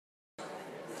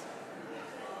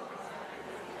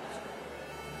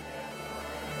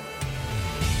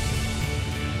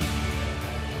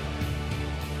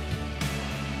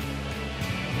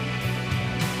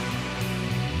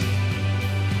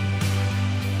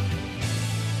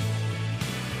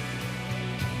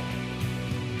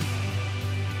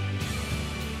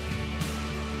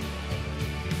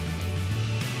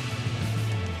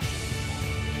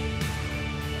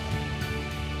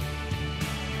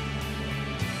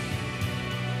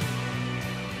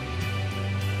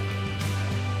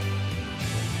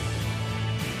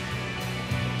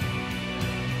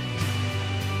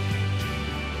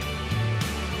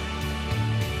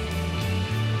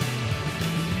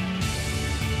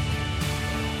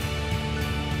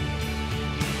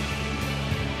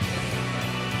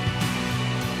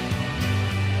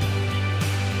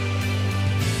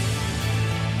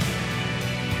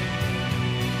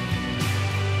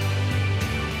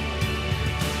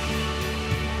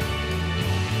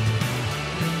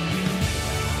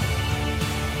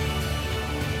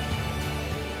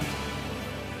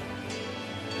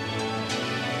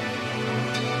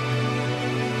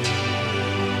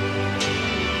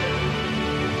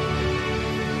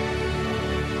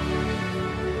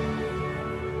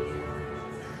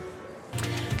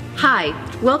Hi,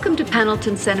 welcome to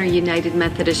Pendleton Center United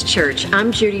Methodist Church. I'm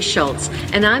Judy Schultz,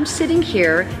 and I'm sitting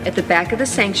here at the back of the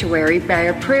sanctuary by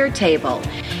our prayer table.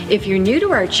 If you're new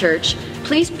to our church,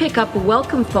 please pick up a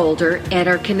welcome folder at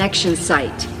our connection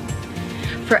site.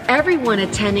 For everyone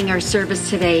attending our service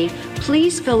today,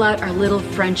 please fill out our little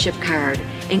friendship card.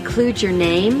 Include your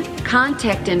name,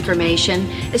 contact information,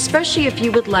 especially if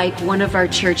you would like one of our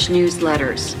church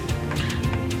newsletters.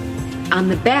 On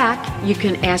the back, you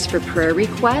can ask for prayer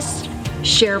requests,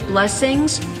 share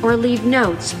blessings, or leave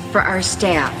notes for our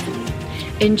staff.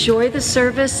 Enjoy the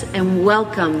service and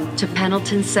welcome to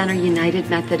Pendleton Center United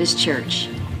Methodist Church.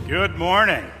 Good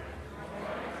morning.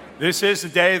 This is the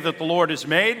day that the Lord has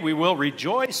made. We will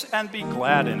rejoice and be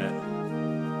glad in it.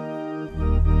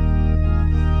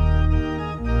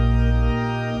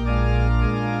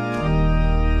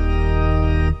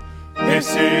 This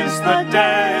is the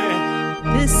day.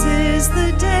 This is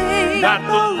the day that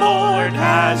the Lord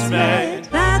has made.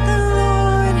 That the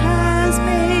Lord has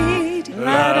made.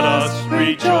 Let us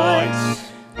rejoice.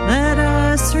 Let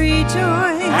us rejoice.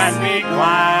 And be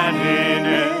glad in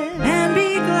it. And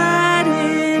be glad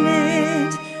in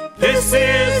it. This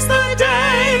is the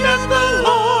day that the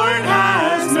Lord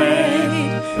has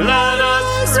made. Let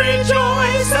us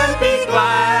rejoice and be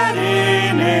glad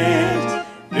in it.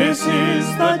 This is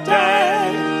the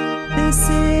day. This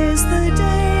is the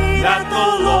day that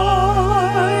the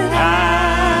Lord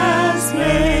has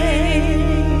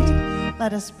made.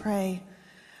 Let us pray.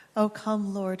 Oh,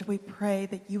 come, Lord, we pray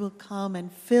that you will come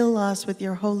and fill us with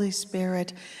your Holy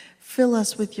Spirit. Fill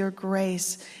us with your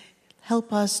grace.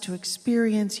 Help us to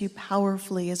experience you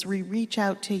powerfully as we reach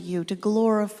out to you, to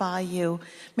glorify you.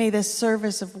 May this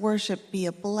service of worship be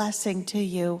a blessing to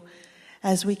you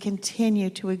as we continue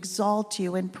to exalt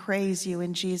you and praise you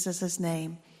in Jesus'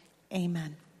 name.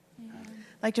 Amen.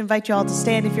 I'd like to invite you all to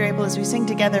stand if you're able as we sing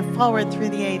together Forward Through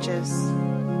the Ages.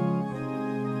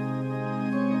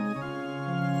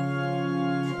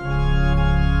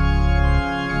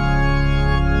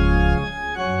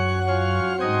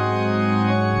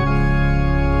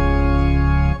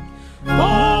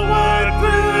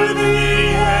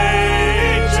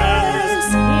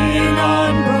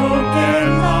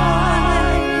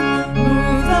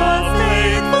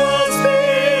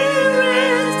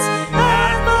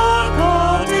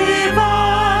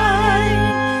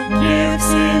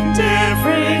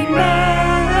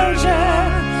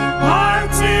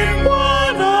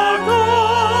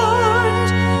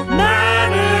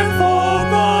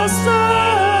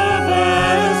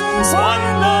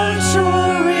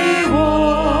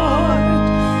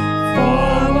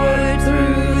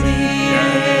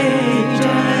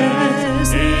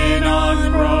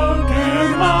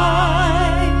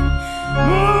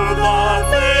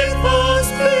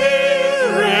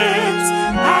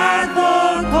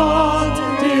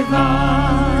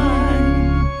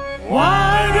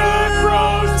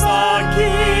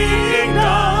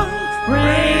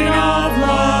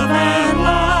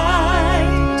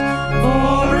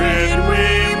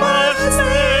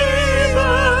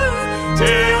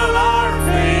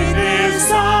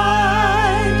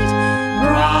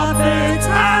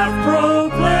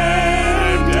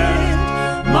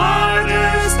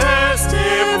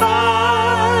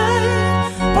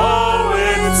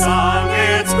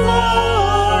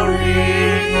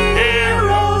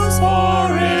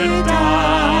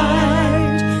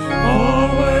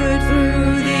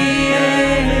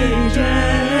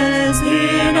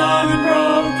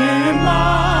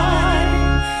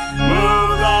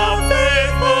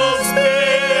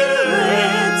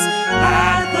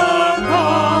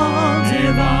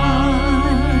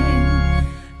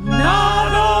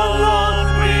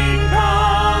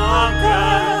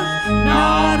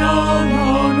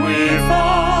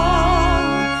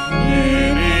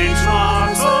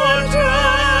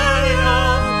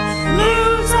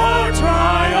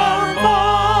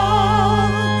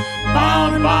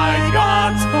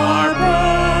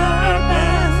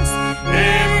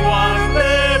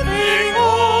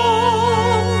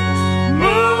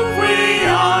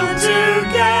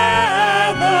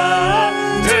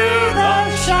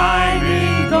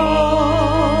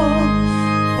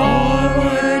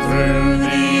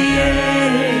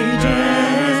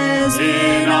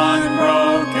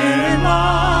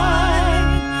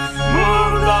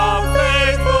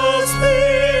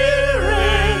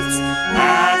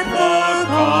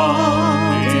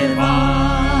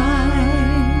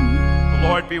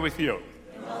 With you.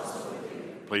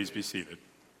 Please be seated.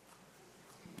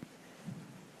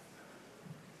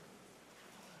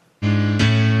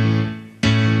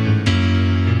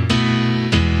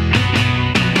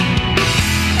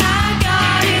 Our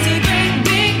God is a great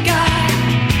big God.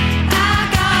 Our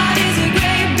God is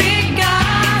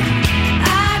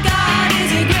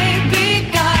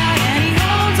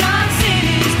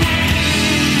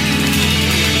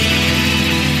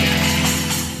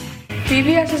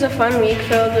VBS is a fun week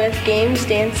filled with games,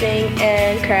 dancing,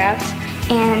 and crafts.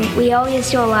 And we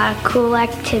always do a lot of cool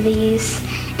activities,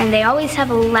 and they always have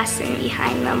a lesson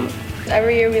behind them.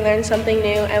 Every year we learn something new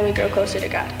and we grow closer to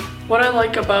God. What I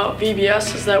like about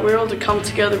VBS is that we're able to come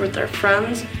together with our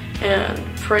friends and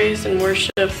praise and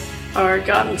worship our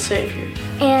God and Savior.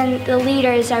 And the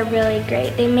leaders are really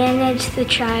great. They manage the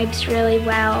tribes really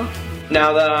well.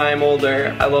 Now that I'm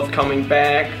older, I love coming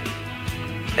back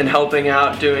and helping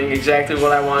out, doing exactly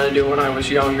what I wanted to do when I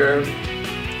was younger,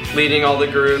 leading all the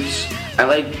groups. I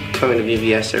like coming to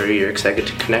VBS every year because I get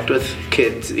to connect with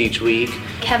kids each week.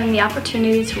 Having the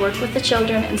opportunity to work with the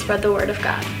children and spread the word of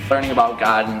God. Learning about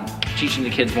God and teaching the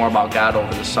kids more about God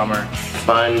over the summer.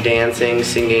 Fun, dancing,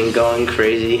 singing, going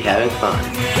crazy, having fun.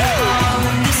 We're all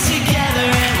in this together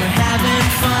and we're having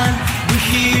fun. We're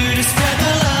here to spread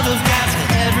the love of God to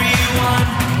everyone.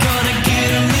 Gonna get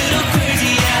a little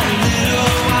crazy and a little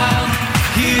wild.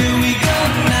 Here we go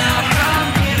now,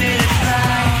 come give it a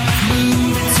try.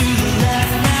 Move it to the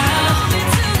left now.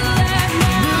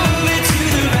 Move it to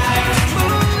the right.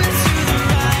 Move it to the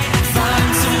right. Find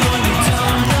someone you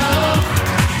don't know.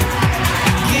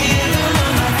 Give them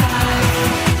a high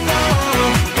five.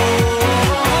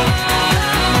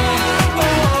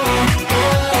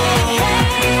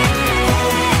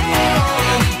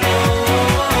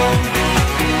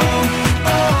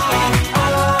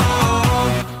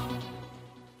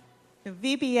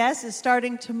 VBS is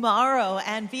starting tomorrow,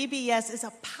 and VBS is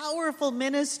a powerful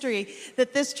ministry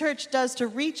that this church does to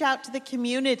reach out to the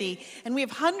community. And we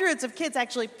have hundreds of kids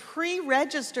actually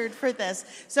pre-registered for this.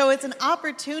 So it's an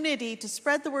opportunity to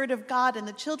spread the word of God, and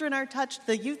the children are touched,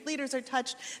 the youth leaders are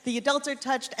touched, the adults are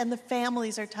touched, and the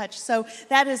families are touched. So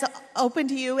that is open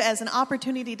to you as an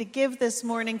opportunity to give this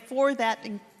morning for that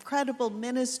incredible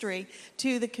ministry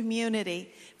to the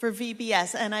community for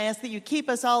VBS. And I ask that you keep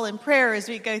us all in prayer as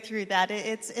we go through that.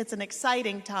 It's an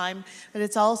exciting time, but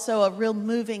it's also a real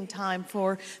moving time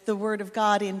for the Word of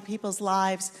God in people's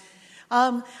lives.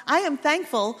 I am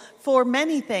thankful for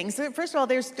many things. First of all,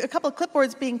 there's a couple of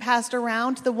clipboards being passed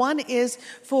around. The one is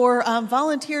for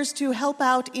volunteers to help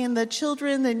out in the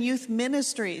children and youth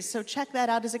ministries. So check that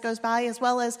out as it goes by, as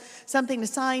well as something to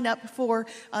sign up for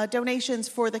donations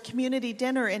for the community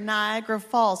dinner in Niagara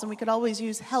Falls. And we could always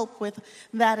use help with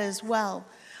that as well.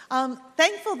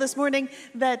 Thankful this morning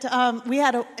that we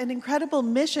had an incredible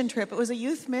mission trip. It was a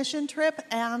youth mission trip,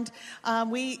 and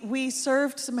we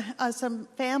served some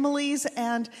families,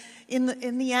 and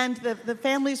in the end, the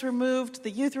families were moved, the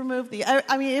youth were moved.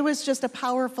 It was just a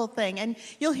powerful thing, and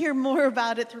you'll hear more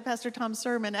about it through Pastor Tom's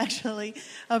sermon, actually,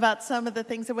 about some of the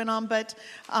things that went on. But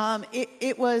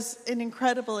it was an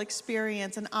incredible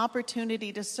experience, an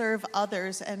opportunity to serve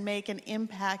others and make an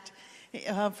impact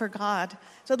for God.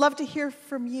 So I'd love to hear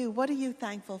from you. What are you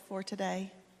thankful for today?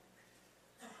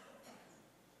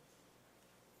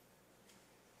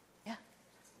 Yeah.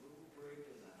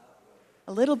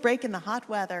 A little break in the hot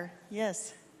weather.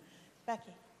 Yes.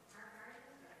 Becky.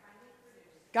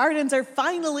 Gardens are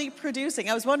finally producing.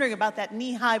 I was wondering about that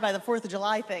knee-high by the 4th of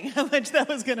July thing, how much that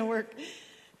was going to work.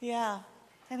 Yeah.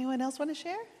 Anyone else want to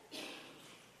share?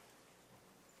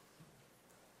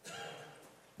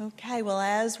 Okay, well,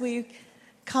 as we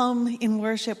come in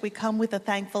worship, we come with a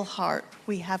thankful heart.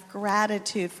 We have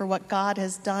gratitude for what God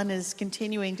has done, is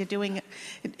continuing to do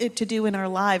in our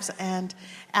lives. And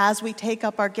as we take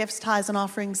up our gifts, tithes, and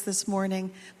offerings this morning,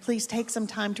 please take some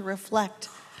time to reflect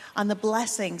on the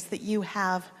blessings that you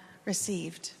have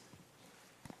received.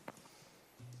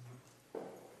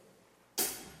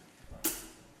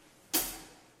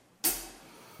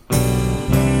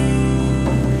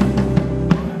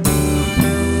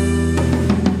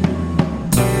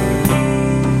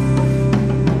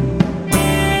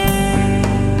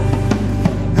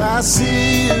 I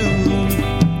see you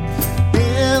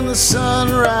in the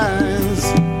sunrise.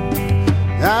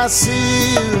 I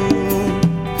see you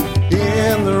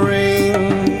in the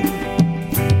rain.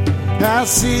 I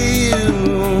see you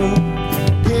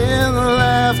in the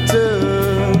laughter.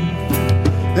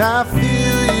 I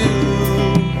feel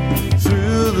you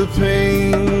through the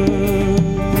pain.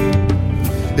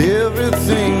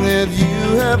 Everything that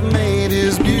you have made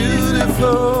is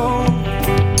beautiful.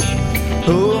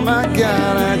 Oh my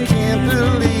God, I can't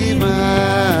believe my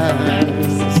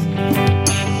eyes.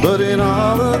 But in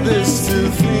all of this, to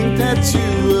think that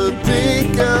you would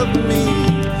think of me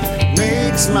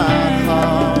makes my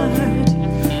heart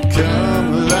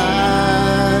come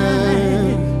alive.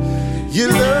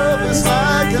 Your love is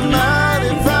like a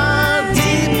mighty fire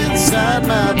deep inside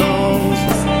my bones.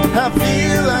 I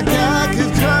feel like I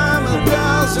could climb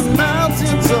 1,000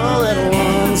 mountains all at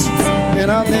once,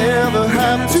 and I'll never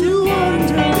have to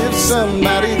wonder if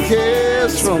somebody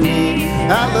cares for me.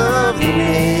 I love the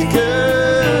Maker,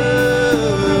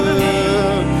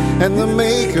 and the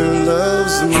Maker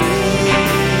loves me.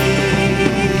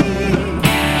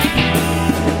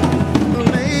 The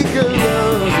Maker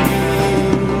loves me.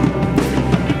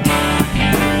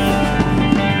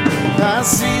 I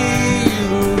see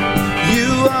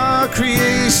you are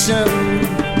creation.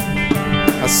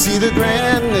 I see the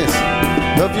grandness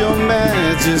of your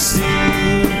majesty.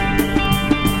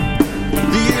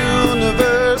 The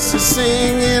universe is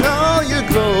singing all your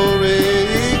glory.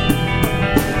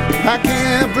 I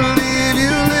can't believe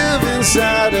you live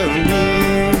inside of me.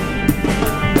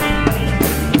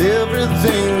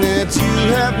 Everything that you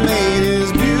have made is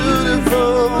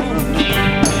beautiful.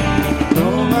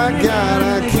 Oh my God,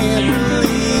 I can't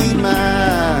believe my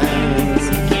eyes.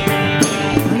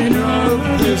 And all of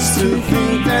this, to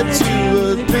think that you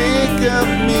would think of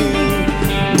me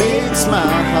makes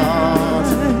my heart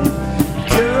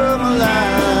come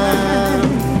alive.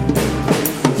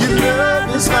 Your love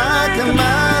is like a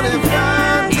mighty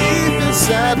fire deep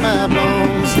inside my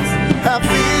bones. I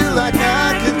feel like I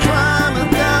could climb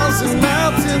 1,000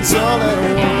 mountains all at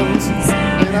once,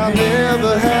 and I'll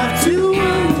never have to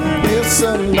wonder if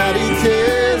somebody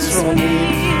cares for me.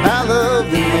 I love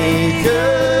the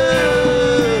Maker,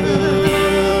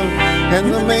 and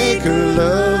the Maker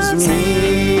loves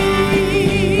me.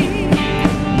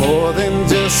 More than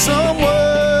just some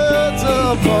words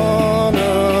upon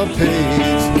a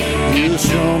page, you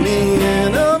show me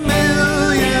in a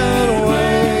million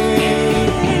ways.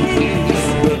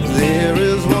 But there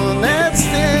is one that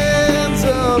stands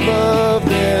above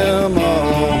them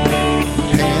all,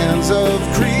 hands of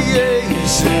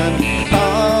creation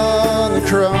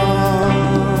uncrossed.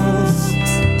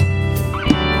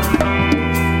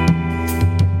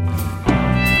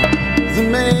 The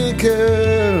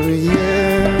Maker, yeah.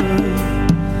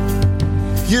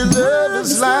 Your love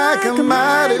is like a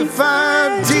mighty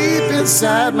fire deep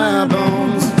inside my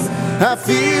bones. I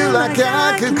feel like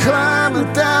I could climb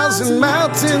 1,000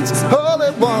 mountains all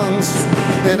at once,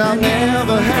 and I'll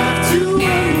never have to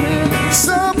wonder.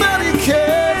 Somebody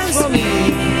cares for me.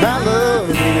 I love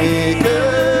the Maker,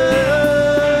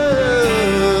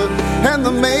 and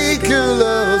the Maker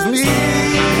loves me.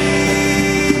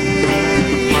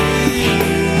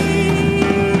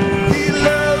 He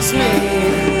loves me.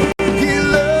 He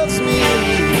loves me.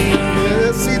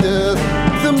 Yes, he does.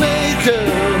 The Maker.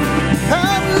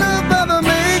 I'm loved by the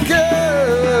Maker.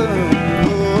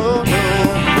 Oh, no.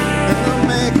 And the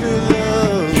Maker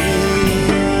loves me.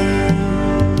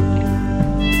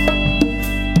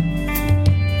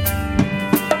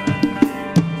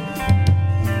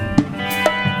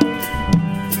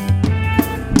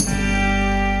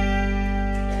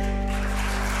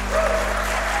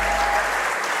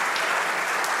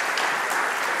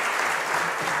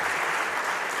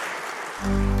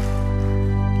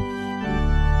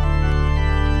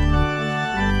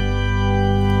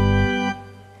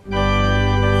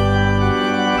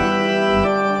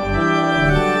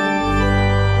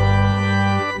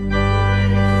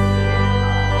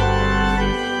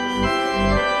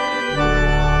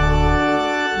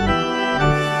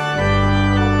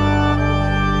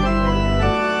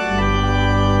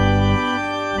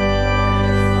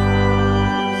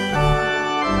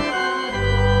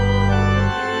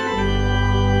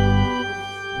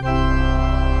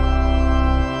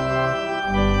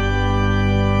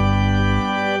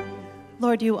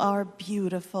 Lord, you are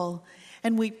beautiful,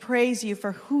 and we praise you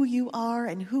for who you are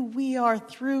and who we are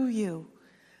through you.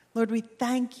 Lord, we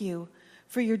thank you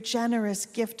for your generous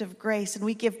gift of grace, and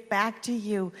we give back to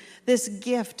you this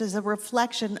gift as a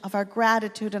reflection of our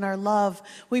gratitude and our love.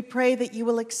 We pray that you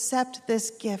will accept this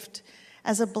gift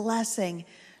as a blessing,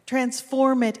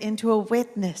 transform it into a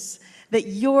witness, that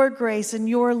your grace and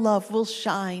your love will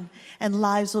shine and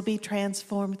lives will be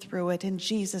transformed through it. In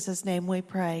Jesus' name we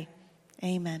pray.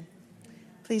 Amen.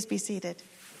 Please be seated.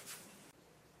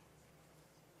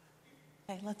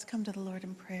 Okay, let's come to the Lord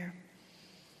in prayer.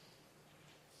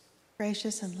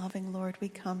 Gracious and loving Lord, we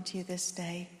come to you this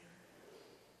day,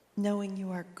 knowing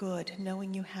you are good,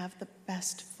 knowing you have the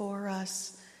best for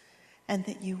us, and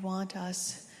that you want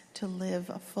us to live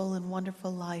a full and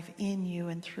wonderful life in you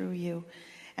and through you.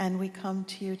 And we come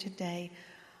to you today,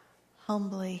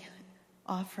 humbly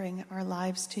offering our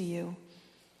lives to you,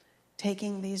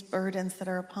 taking these burdens that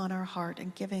are upon our heart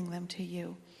and giving them to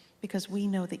you, because we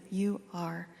know that you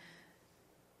are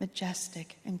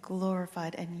majestic and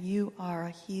glorified, and you are a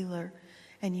healer,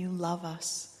 and you love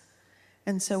us.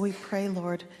 And so we pray,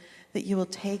 Lord, that you will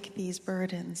take these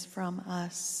burdens from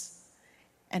us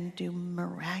and do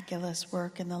miraculous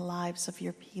work in the lives of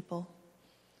your people.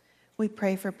 We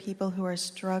pray for people who are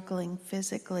struggling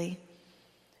physically,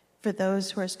 for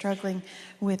those who are struggling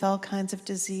with all kinds of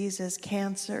diseases,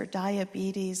 cancer,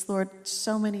 diabetes. Lord,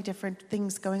 so many different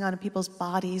things going on in people's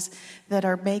bodies that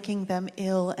are making them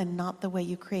ill and not the way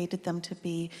you created them to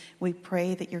be. We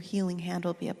pray that your healing hand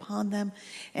will be upon them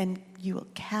and you will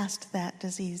cast that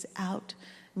disease out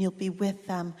and you'll be with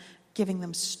them, giving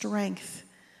them strength,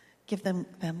 give them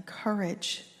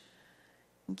courage,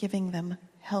 giving them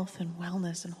health and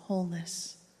wellness and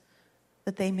wholeness,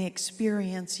 that they may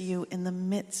experience you in the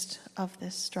midst of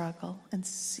this struggle and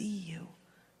see you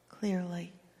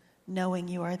clearly, knowing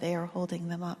you are there holding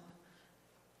them up.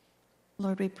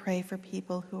 Lord, we pray for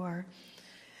people who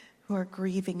are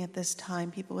grieving at this time,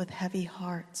 people with heavy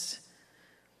hearts.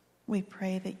 We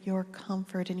pray that your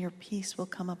comfort and your peace will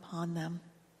come upon them,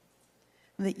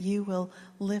 that you will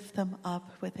lift them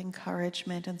up with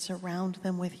encouragement and surround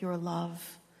them with your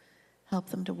love. Help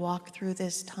them to walk through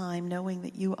this time knowing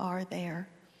that you are there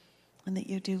and that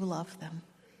you do love them.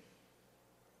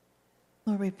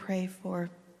 Lord, we pray for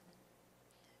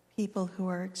people who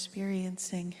are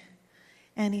experiencing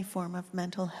any form of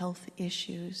mental health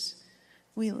issues.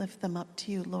 We lift them up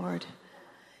to you, Lord.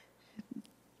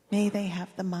 May they have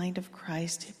the mind of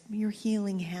Christ. Your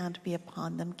healing hand be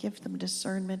upon them. Give them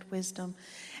discernment, wisdom,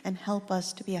 and help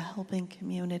us to be a helping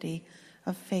community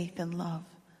of faith and love.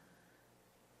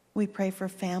 We pray for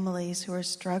families who are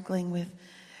struggling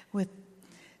with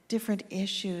different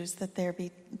issues, that there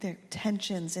are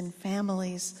tensions in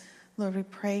families. Lord, we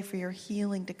pray for your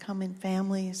healing to come in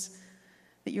families,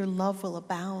 that your love will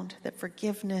abound, that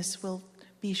forgiveness will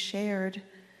be shared,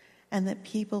 and that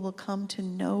people will come to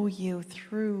know you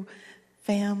through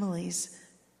families,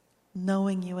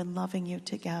 knowing you and loving you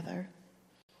together.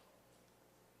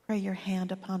 Pray your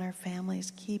hand upon our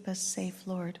families. Keep us safe,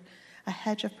 Lord. A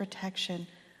hedge of protection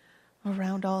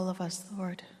around all of us,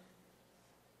 Lord.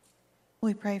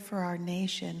 We pray for our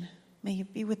nation. May you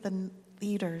be with the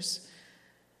leaders.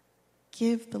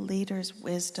 Give the leaders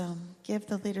wisdom. Give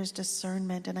the leaders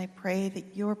discernment. And I pray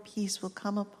that your peace will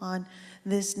come upon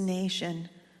this nation,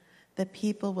 that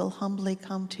people will humbly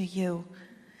come to you,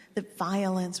 that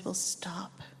violence will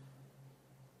stop,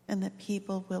 and that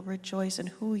people will rejoice in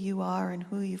who you are and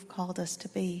who you've called us to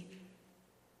be.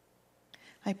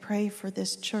 I pray for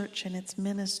this church and its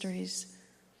ministries,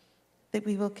 that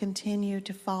we will continue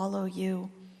to follow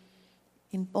you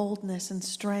in boldness and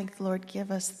strength. Lord, give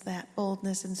us that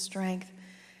boldness and strength.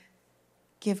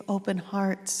 Give open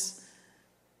hearts,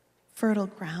 fertile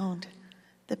ground,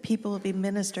 that people will be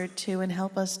ministered to, and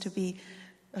help us to be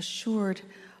assured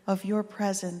of your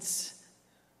presence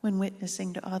when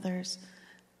witnessing to others.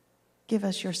 Give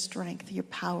us your strength, your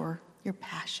power, your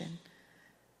passion.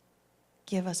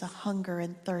 Give us a hunger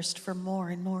and thirst for more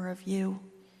and more of you.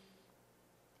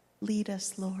 Lead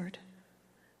us, Lord.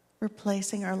 We're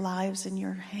placing our lives in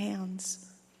your hands.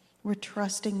 We're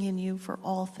trusting in you for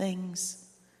all things.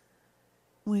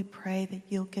 We pray that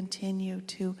you'll continue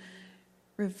to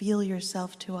reveal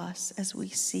yourself to us as we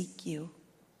seek you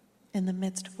in the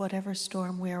midst of whatever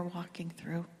storm we are walking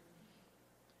through.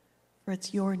 For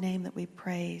it's your name that we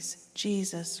praise,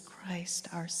 Jesus Christ,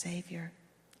 our Savior.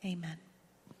 Amen.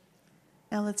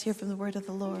 Now let's hear from the word of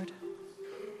the Lord.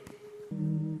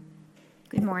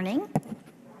 Good morning.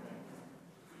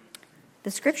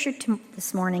 The scripture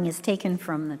this morning is taken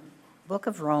from the book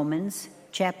of Romans,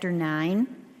 chapter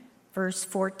 9, verse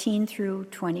 14 through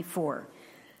 24.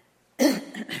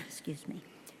 Excuse me.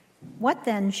 What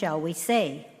then shall we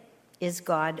say? Is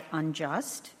God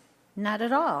unjust? Not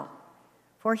at all.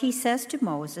 For he says to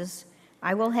Moses,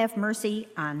 I will have mercy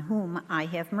on whom I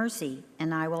have mercy,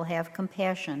 and I will have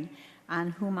compassion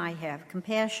on whom I have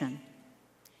compassion.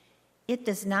 It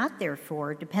does not,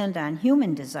 therefore, depend on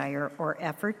human desire or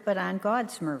effort, but on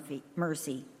God's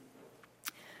mercy.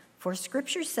 For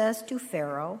Scripture says to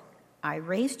Pharaoh, I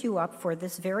raised you up for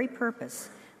this very purpose,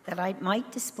 that I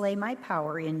might display my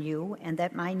power in you, and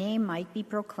that my name might be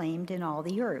proclaimed in all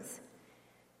the earth.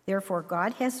 Therefore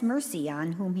God has mercy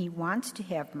on whom he wants to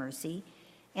have mercy,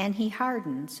 and he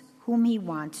hardens whom he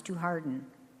wants to harden.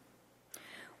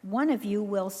 One of you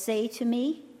will say to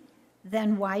me,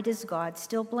 then why does God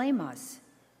still blame us?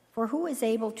 For who is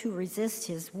able to resist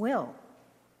his will?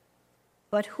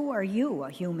 But who are you, a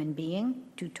human being,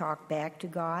 to talk back to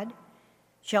God?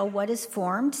 Shall what is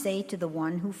formed say to the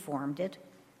one who formed it,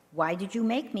 why did you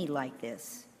make me like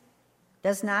this?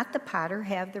 Does not the potter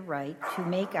have the right to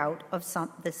make out of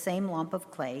the same lump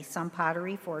of clay some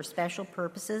pottery for special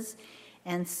purposes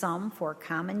and some for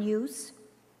common use?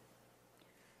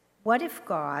 What if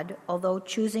God, although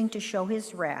choosing to show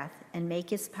his wrath and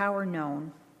make his power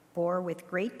known, bore with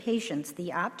great patience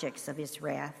the objects of his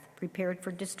wrath, prepared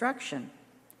for destruction?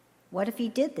 What if he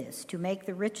did this to make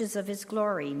the riches of his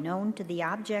glory known to the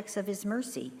objects of his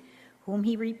mercy, whom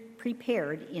he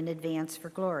prepared in advance for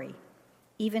glory?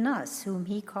 Even us, whom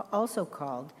he also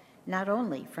called, not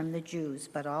only from the Jews,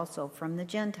 but also from the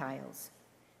Gentiles.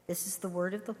 This is the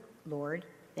word of the Lord.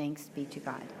 Thanks be to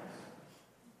God.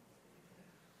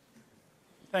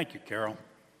 Thank you, Carol.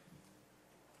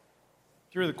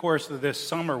 Through the course of this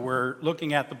summer, we're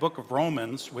looking at the book of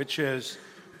Romans, which is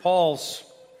Paul's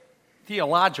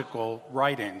theological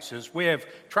writings, his way of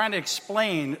trying to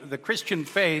explain the Christian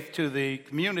faith to the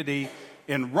community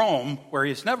in Rome, where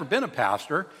he's never been a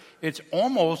pastor. It's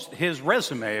almost his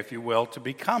resume, if you will, to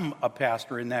become a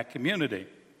pastor in that community.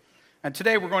 And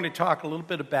today we're going to talk a little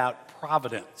bit about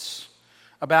providence,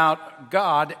 about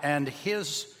God and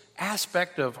his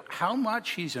aspect of how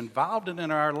much he's involved in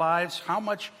our lives, how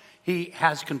much he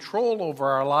has control over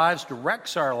our lives,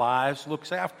 directs our lives,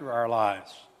 looks after our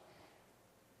lives.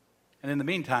 And in the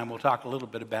meantime, we'll talk a little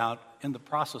bit about, in the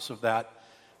process of that,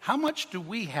 how much do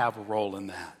we have a role in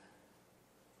that?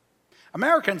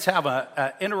 Americans have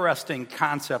an interesting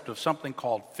concept of something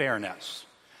called fairness.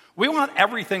 We want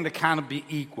everything to kind of be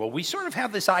equal. We sort of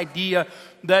have this idea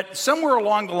that somewhere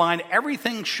along the line,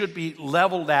 everything should be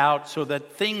leveled out so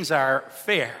that things are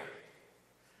fair.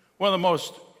 One of the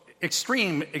most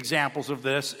extreme examples of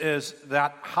this is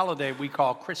that holiday we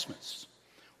call Christmas,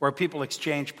 where people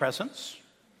exchange presents,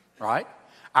 right?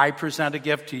 I present a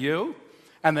gift to you,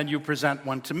 and then you present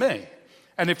one to me.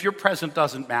 And if your present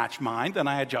doesn't match mine, then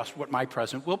I adjust what my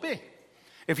present will be.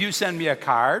 If you send me a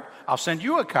card, I'll send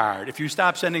you a card. If you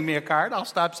stop sending me a card, I'll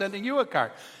stop sending you a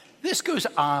card. This goes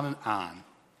on and on. A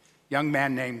young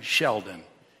man named Sheldon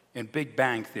in Big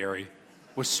Bang Theory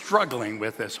was struggling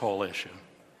with this whole issue.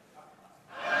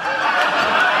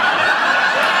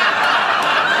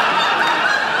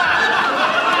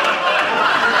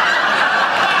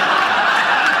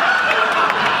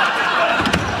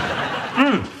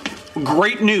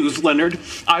 Great news, Leonard.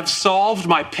 I've solved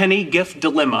my penny gift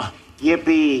dilemma.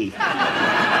 Yippee.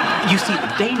 You see,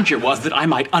 the danger was that I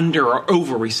might under or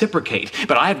over reciprocate,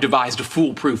 but I have devised a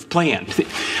foolproof plan.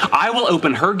 I will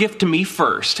open her gift to me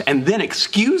first, and then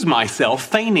excuse myself,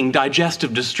 feigning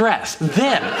digestive distress.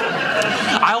 Then,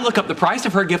 I'll look up the price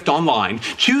of her gift online,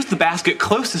 choose the basket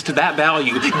closest to that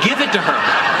value, give it to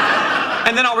her,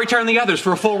 and then I'll return the others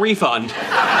for a full refund.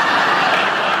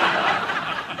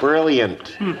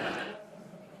 Brilliant.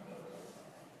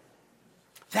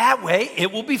 That way,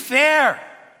 it will be fair.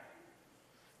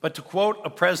 But to quote a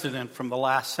president from the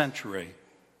last century,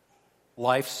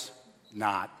 life's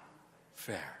not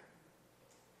fair.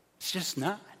 It's just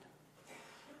not.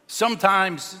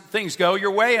 Sometimes things go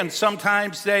your way, and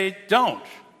sometimes they don't.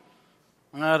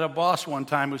 I had a boss one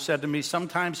time who said to me,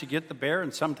 sometimes you get the bear,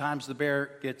 and sometimes the bear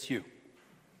gets you.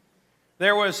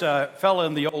 There was a fellow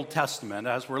in the Old Testament,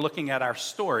 as we're looking at our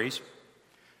stories,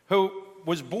 who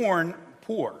was born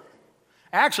poor.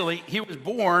 Actually, he was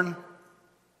born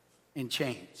in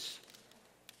chains.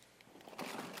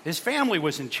 His family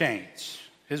was in chains.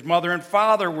 His mother and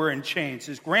father were in chains.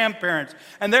 His grandparents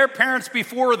and their parents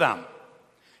before them.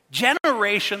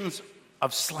 Generations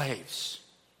of slaves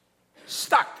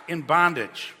stuck in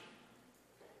bondage.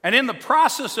 And in the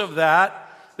process of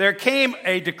that, there came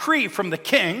a decree from the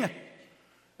king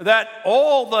that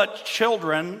all the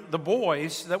children, the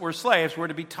boys that were slaves, were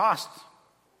to be tossed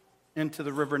into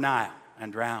the river Nile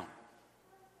and drowned.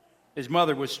 His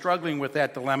mother was struggling with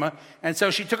that dilemma, and so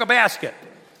she took a basket,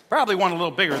 probably one a little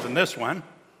bigger than this one,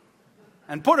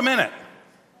 and put him in it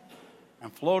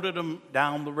and floated him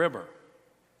down the river,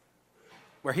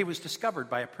 where he was discovered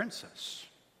by a princess.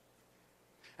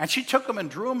 And she took him and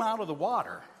drew him out of the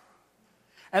water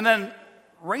and then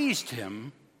raised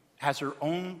him as her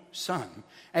own son.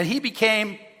 And he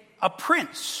became a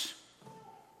prince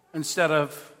instead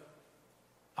of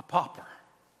a pauper.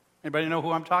 Anybody know who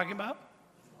I'm talking about?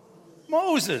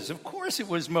 Moses. Of course it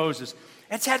was Moses.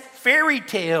 It's that fairy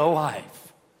tale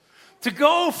life. To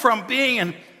go from being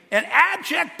in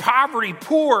abject poverty,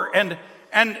 poor,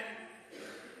 and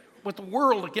with the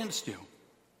world against you,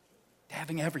 to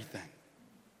having everything.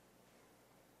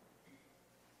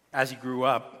 As he grew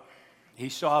up, he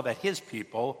saw that his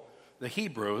people, the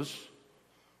Hebrews,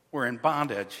 were in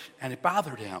bondage, and it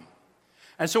bothered him.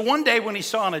 And so one day when he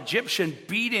saw an Egyptian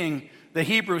beating the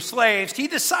Hebrew slaves, he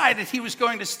decided he was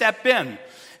going to step in.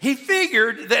 He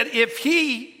figured that if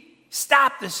he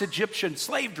stopped this Egyptian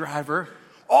slave driver,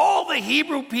 all the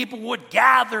Hebrew people would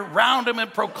gather around him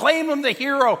and proclaim him the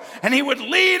hero, and he would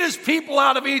lead his people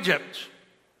out of Egypt.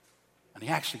 And he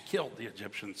actually killed the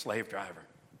Egyptian slave driver.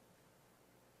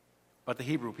 But the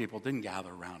Hebrew people didn't gather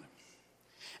around him.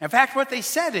 In fact, what they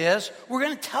said is, we're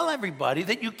going to tell everybody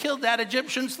that you killed that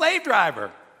Egyptian slave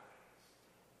driver.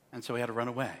 And so he had to run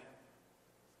away.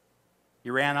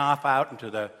 He ran off out into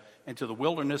the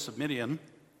wilderness of Midian,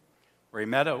 where he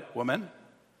met a woman,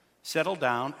 settled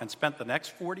down, and spent the next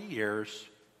 40 years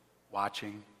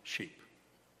watching sheep.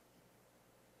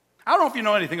 I don't know if you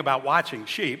know anything about watching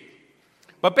sheep,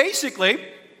 but basically,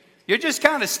 you just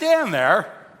kind of stand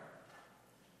there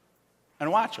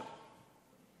and watch them.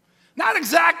 Not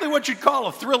exactly what you'd call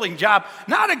a thrilling job,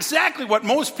 not exactly what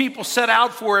most people set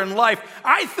out for in life.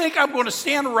 I think I'm going to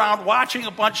stand around watching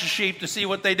a bunch of sheep to see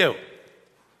what they do.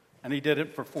 And he did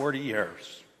it for 40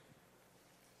 years.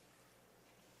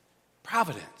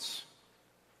 Providence.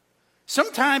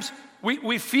 Sometimes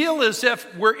we feel as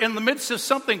if we're in the midst of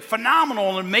something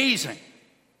phenomenal and amazing.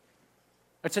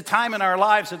 It's a time in our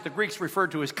lives that the Greeks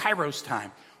referred to as Kairos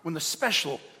time, when the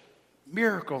special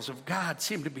miracles of God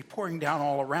seem to be pouring down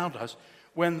all around us,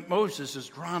 when Moses is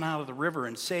drawn out of the river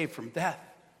and saved from death,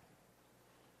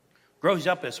 grows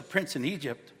up as a prince in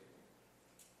Egypt.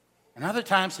 And other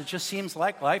times it just seems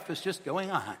like life is just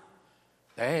going on,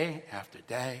 day after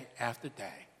day after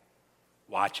day,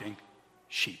 watching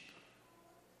sheep.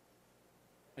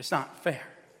 It's not fair.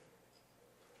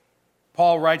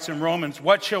 Paul writes in Romans,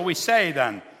 "What shall we say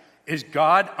then? Is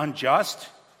God unjust?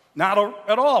 Not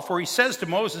at all, for he says to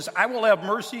Moses, I will have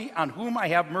mercy on whom I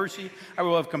have mercy. I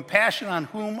will have compassion on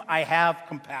whom I have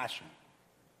compassion."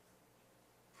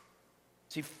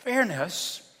 See,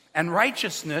 fairness and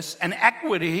righteousness and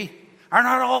equity are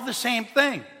not all the same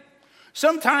thing.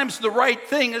 Sometimes the right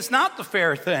thing is not the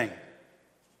fair thing.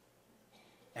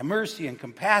 And mercy and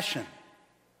compassion,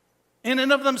 in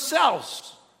and of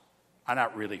themselves, are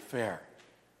not really fair.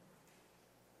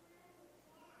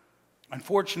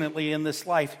 Unfortunately, in this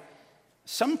life,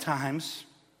 sometimes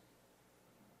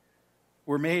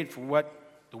we're made for what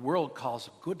the world calls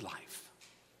a good life.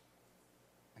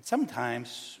 And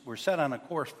sometimes we're set on a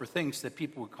course for things that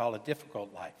people would call a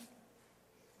difficult life.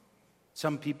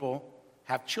 Some people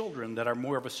have children that are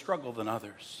more of a struggle than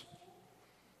others.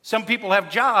 Some people have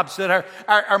jobs that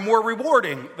are more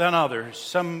rewarding than others.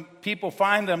 Some people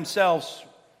find themselves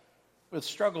with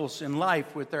struggles in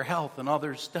life with their health, and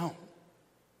others don't.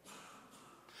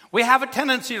 We have a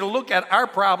tendency to look at our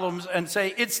problems and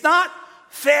say, it's not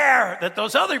fair that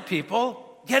those other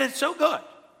people get it so good.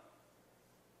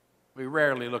 We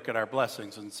rarely look at our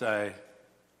blessings and say,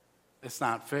 it's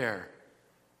not fair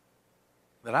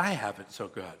that I have it so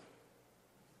good.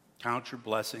 Count your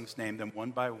blessings, name them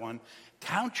one by one.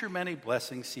 Count your many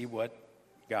blessings, see what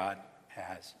God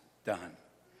has done.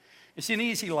 You see, an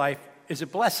easy life is a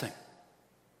blessing.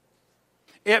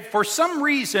 If for some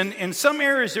reason, in some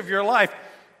areas of your life,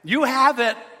 you have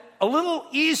it a little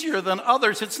easier than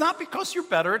others, it's not because you're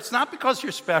better, it's not because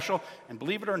you're special, and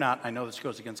believe it or not, I know this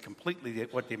goes against completely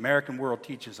what the American world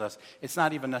teaches us, it's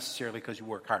not even necessarily because you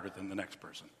work harder than the next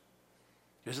person.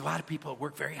 There's a lot of people that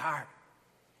work very hard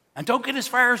and don't get as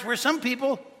far as where some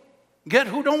people get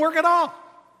who don't work at all.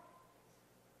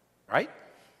 Right?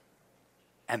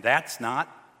 And that's not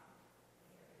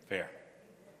fair.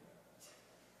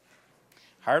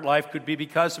 Hard life could be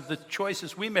because of the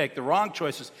choices we make, the wrong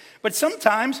choices. But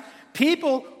sometimes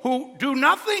people who do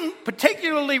nothing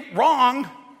particularly wrong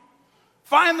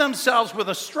find themselves with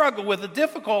a struggle, with a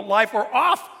difficult life, or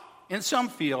off in some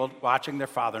field watching their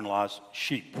father-in-law's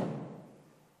sheep.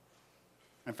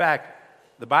 In fact,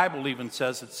 the Bible even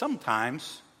says that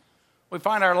sometimes we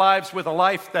find our lives with a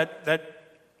life that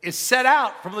is set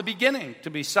out from the beginning to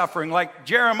be suffering, like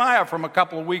Jeremiah from a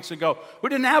couple of weeks ago, who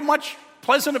didn't have much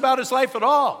pleasant about his life at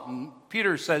all. And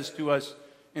Peter says to us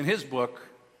in his book,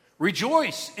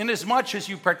 "Rejoice inasmuch as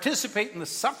you participate in the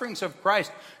sufferings of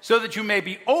Christ, so that you may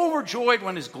be overjoyed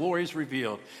when his glory is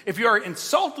revealed. If you are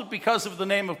insulted because of the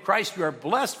name of Christ, you are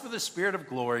blessed, for the Spirit of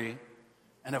glory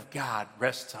and of God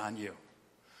rests on you."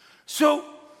 So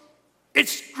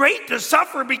it's great to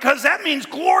suffer because that means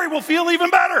glory will feel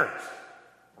even better.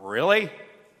 Really?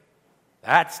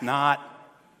 That's not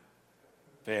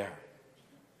fair.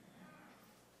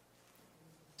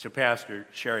 So Pastor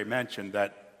Sherry mentioned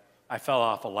that I fell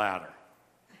off a ladder.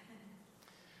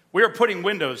 We were putting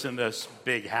windows in this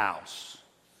big house.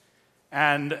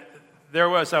 And there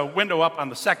was a window up on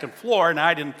the second floor, and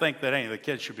I didn't think that any of the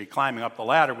kids should be climbing up the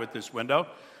ladder with this window.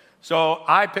 So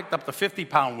I picked up the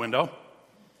 50-pound window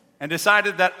and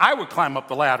decided that I would climb up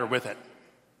the ladder with it.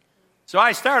 So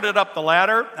I started up the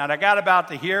ladder, and I got about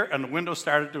to here, and the window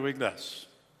started doing this.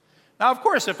 Now, of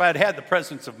course, if I'd had the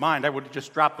presence of mind, I would have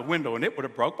just dropped the window and it would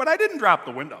have broke, but I didn't drop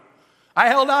the window. I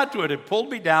held on to it, it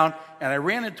pulled me down, and I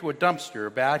ran into a dumpster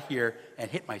about here and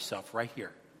hit myself right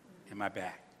here in my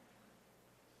back.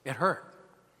 It hurt.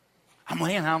 I'm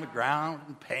laying on the ground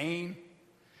in pain.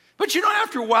 But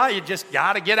after a while, you just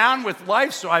got to get on with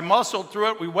life. So I muscled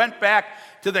through it. We went back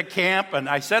to the camp, and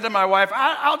I said to my wife,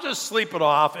 I'll just sleep it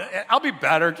off. I'll be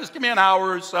better. Just give me an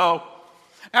hour or so.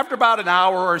 After about an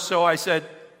hour or so, I said,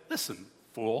 listen,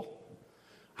 fool,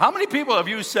 how many people have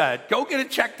you said, go get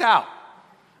it checked out?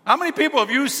 How many people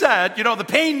have you said, the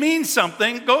pain means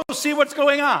something, go see what's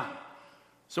going on?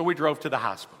 So we drove to the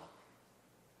hospital,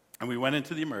 and we went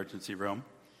into the emergency room,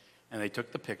 and they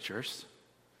took the pictures.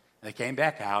 They came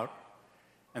back out,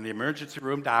 and the emergency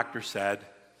room doctor said,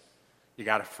 you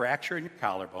got a fracture in your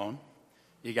collarbone,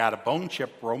 you got a bone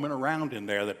chip roaming around in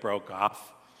there that broke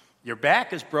off, your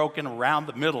back is broken around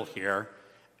the middle here,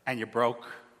 and you broke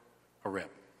a rib.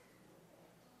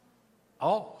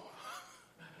 Oh,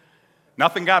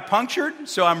 nothing got punctured,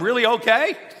 so I'm really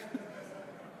okay?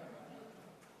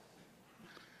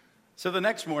 So the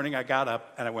next morning I got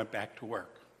up and I went back to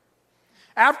work.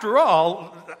 After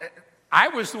all, I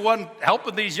was the one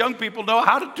helping these young people know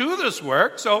how to do this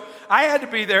work, so I had to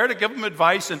be there to give them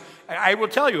advice. And I will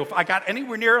tell you, if I got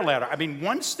anywhere near a ladder,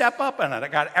 one step up on it, I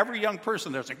got every young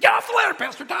person there saying, get off the ladder,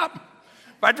 Pastor Tom.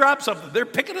 If I drop something, they're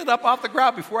picking it up off the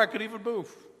ground before I could even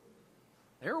move.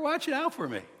 They were watching out for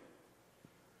me.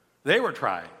 They were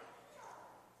trying.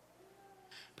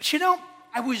 But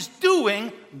I was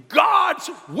doing God's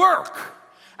work.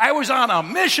 I was on a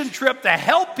mission trip to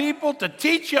help people, to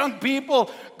teach young people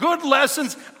good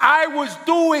lessons. I was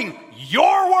doing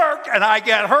your work, and I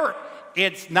get hurt.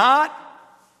 It's not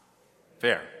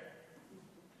fair.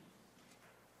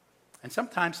 And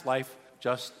sometimes life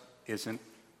just isn't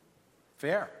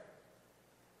fair.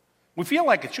 We feel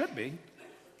like it should be,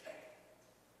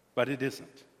 but it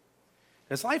isn't.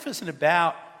 Because life isn't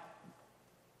about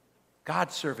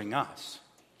God serving us.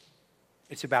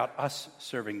 It's about us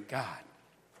serving God.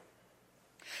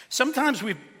 Sometimes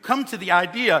we've come to the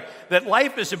idea that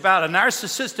life is about a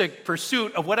narcissistic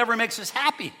pursuit of whatever makes us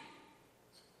happy.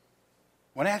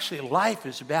 When actually life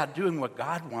is about doing what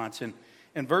God wants. And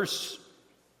in verse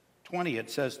 20 it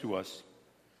says to us,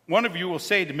 one of you will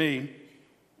say to me,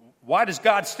 why does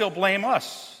God still blame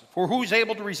us? For who's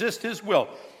able to resist his will?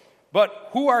 But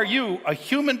who are you, a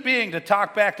human being, to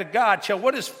talk back to God? Shall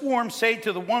what is formed say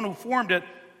to the one who formed it,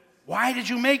 why did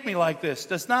you make me like this?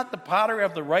 Does not the potter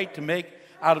have the right to make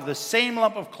out of the same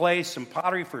lump of clay some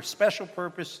pottery for special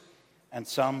purpose and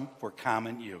some for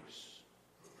common use?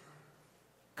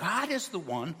 God is the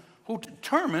one who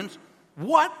determines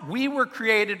what we were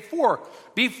created for.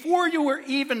 Before you were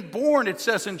even born, it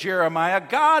says in Jeremiah,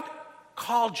 God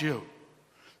called you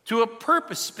to a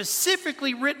purpose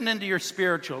specifically written into your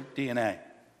spiritual DNA.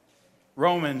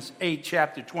 Romans 8,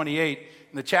 chapter 28,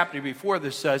 in the chapter before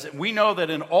this says, we know that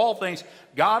in all things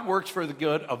God works for the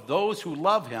good of those who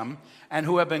love him and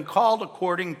who have been called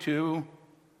according to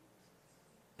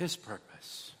his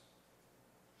purpose.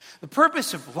 The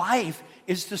purpose of life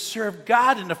is to serve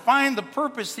God and to find the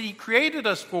purpose that he created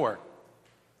us for.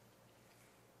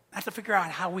 Not to figure out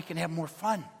how we can have more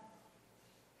fun.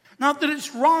 Not that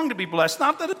it's wrong to be blessed,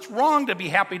 not that it's wrong to be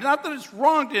happy, not that it's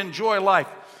wrong to enjoy life,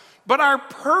 but our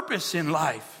purpose in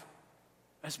life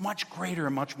is much greater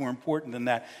and much more important than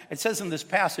that. It says in this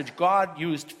passage, God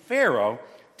used Pharaoh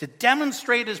to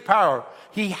demonstrate his power.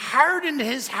 He hardened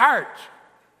his heart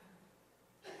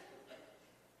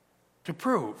to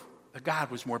prove that God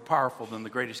was more powerful than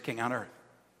the greatest king on earth.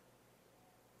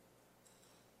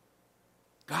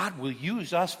 God will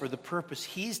use us for the purpose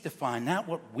he's defined, not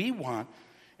what we want.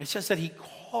 It says that he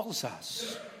calls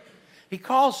us. He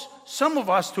calls some of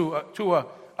us to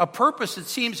a purpose that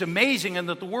seems amazing and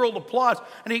that the world applauds.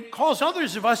 And he calls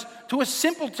others of us to a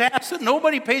simple task that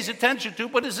nobody pays attention to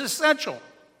but is essential,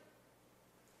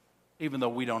 even though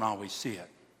we don't always see it.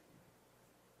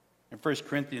 In 1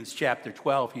 Corinthians chapter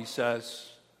 12, he says,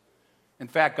 in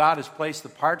fact, God has placed the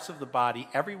parts of the body,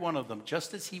 every one of them,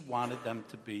 just as he wanted them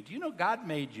to be. Do you know God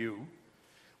made you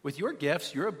with your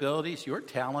gifts, your abilities, your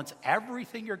talents,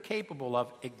 everything you're capable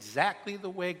of, exactly the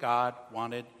way God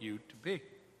wanted you to be?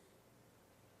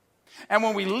 And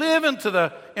when we live into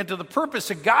the purpose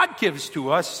that God gives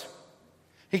to us,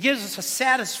 he gives us a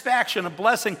satisfaction, a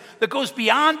blessing that goes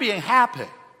beyond being happy.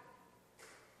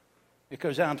 It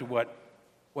goes down to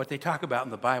what they talk about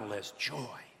in the Bible as joy.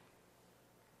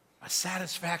 A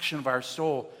satisfaction of our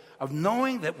soul, of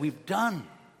knowing that we've done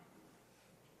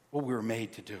what we were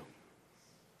made to do.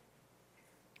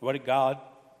 What did God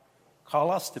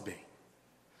call us to be?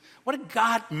 What did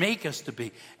God make us to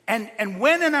be? And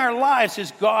when in our lives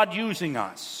is God using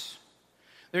us?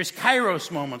 There's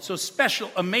kairos moments, those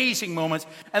special, amazing moments.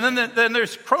 And then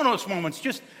there's chronos moments,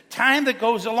 just time that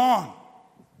goes along.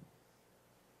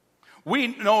 We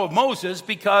know of Moses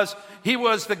because he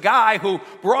was the guy who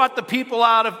brought the people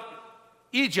out of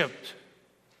Egypt.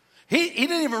 He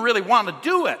didn't even really want to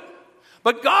do it.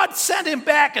 But God sent him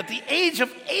back at the age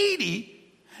of 80,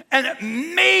 and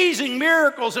amazing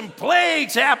miracles and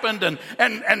plagues happened,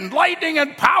 and lightning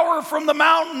and power from the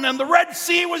mountain, and the Red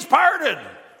Sea was parted.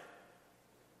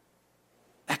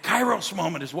 That Kairos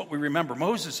moment is what we remember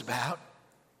Moses about.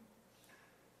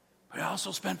 But he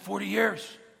also spent 40 years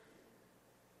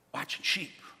watching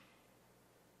sheep.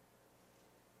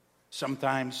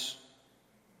 Sometimes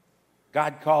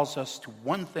God calls us to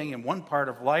one thing in one part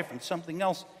of life and something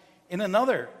else in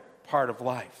another part of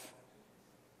life.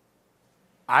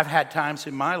 I've had times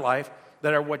in my life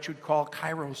that are what you'd call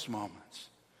Kairos moments.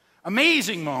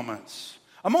 Amazing moments.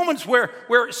 Moments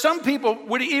where some people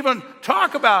would even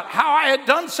talk about how I had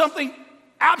done something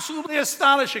absolutely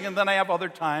astonishing, and then I have other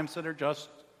times that are just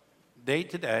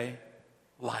day-to-day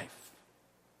life.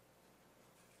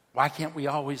 Why can't we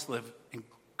always live in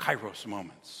Kairos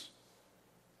moments?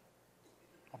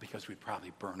 Well, because we'd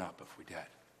probably burn up if we did.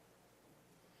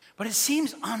 But it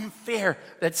seems unfair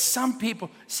that some people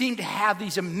seem to have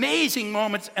these amazing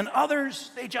moments and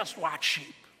others, they just watch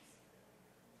sheep.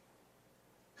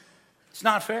 It's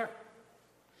not fair.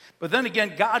 But then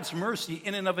again, God's mercy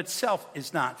in and of itself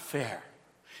is not fair.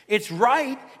 It's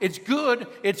right, it's good,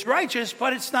 it's righteous,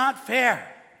 but it's not fair.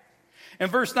 In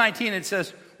verse 19 it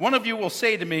says, one of you will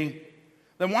say to me,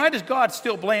 then why does God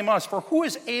still blame us? For who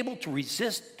is able to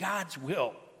resist God's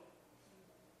will?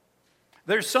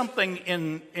 There's something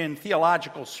in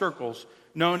theological circles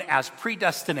known as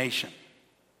predestination.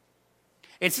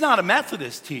 It's not a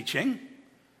Methodist teaching.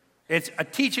 It's a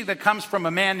teaching that comes from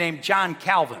a man named John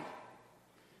Calvin.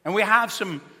 And we have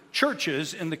some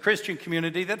churches in the Christian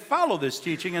community that follow this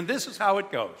teaching, and this is how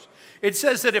it goes. It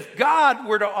says that if God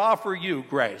were to offer you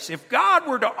grace, if God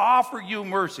were to offer you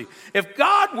mercy, if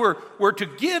God were to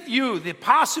give you the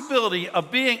possibility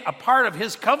of being a part of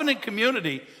his covenant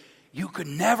community, you could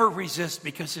never resist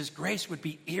because his grace would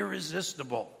be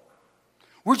irresistible.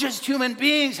 We're just human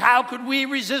beings. How could we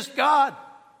resist God?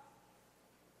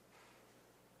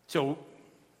 So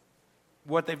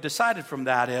what they've decided from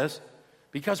that is,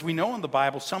 because we know in the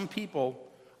Bible some people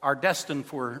are destined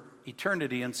for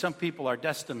eternity and some people are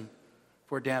destined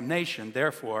for damnation,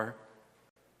 therefore,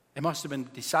 it must have been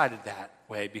decided that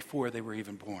way before they were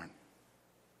even born.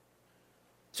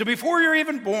 So before you're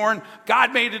even born,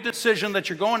 God made a decision that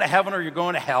you're going to heaven or you're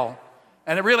going to hell.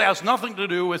 And it really has nothing to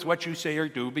do with what you say or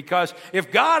do, because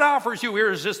if God offers you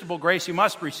irresistible grace, you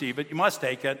must receive it, you must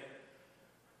take it.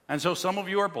 And so some of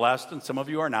you are blessed and some of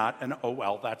you are not, and oh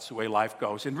well, that's the way life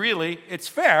goes. And really, it's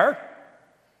fair.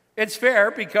 It's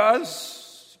fair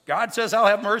because God says, I'll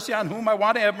have mercy on whom I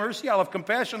want to have mercy. I'll have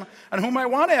compassion on whom I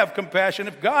want to have compassion.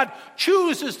 If God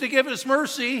chooses to give his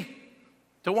mercy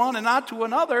to one and not to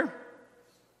another,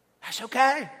 that's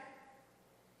okay.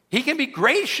 He can be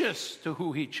gracious to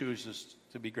who he chooses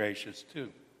to be gracious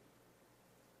to.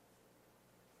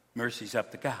 Mercy's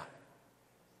up to God.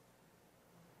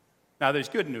 Now, there's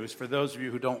good news for those of you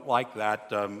who don't like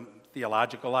that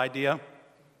theological idea.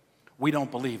 We don't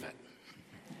believe it.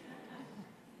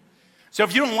 So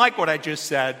if you don't like what I just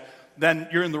said, then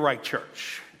you're in the right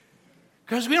church.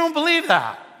 Because we don't believe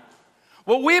that.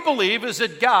 What we believe is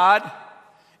that God,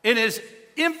 in his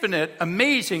infinite,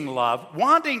 amazing love,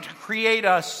 wanting to create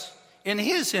us in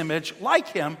his image, like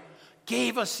him,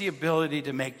 gave us the ability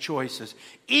to make choices,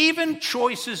 even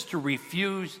choices to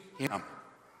refuse him.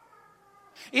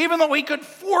 Even though he could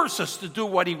force us to do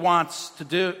what he wants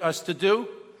us to do,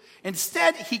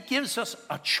 instead he gives us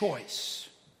a choice,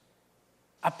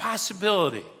 a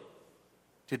possibility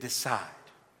to decide.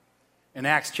 In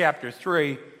Acts chapter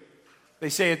 3, they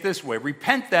say it this way: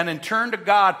 repent then and turn to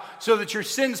God so that your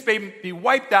sins may be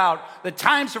wiped out, that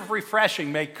times of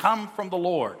refreshing may come from the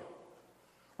Lord.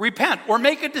 Repent or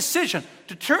make a decision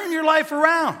to turn your life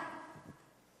around.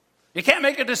 You can't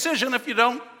make a decision if you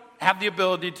don't have the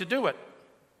ability to do it.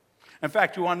 In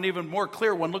fact, you want an even more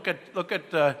clear one. Look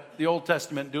at the Old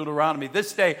Testament, Deuteronomy.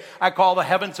 This day I call the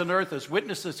heavens and earth as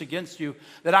witnesses against you,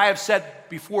 that I have set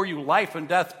before you life and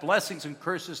death, blessings and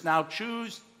curses. Now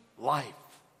choose life,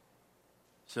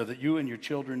 so that you and your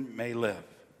children may live.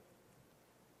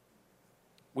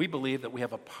 We believe that we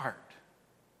have a part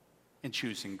in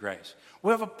choosing grace. We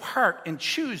have a part in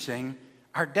choosing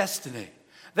our destiny.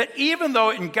 That even though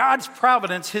in God's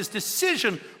providence, his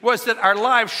decision was that our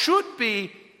lives should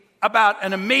be about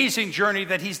an amazing journey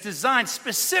that he's designed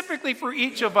specifically for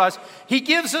each of us, he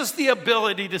gives us the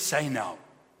ability to say no.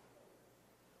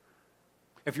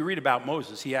 If you read about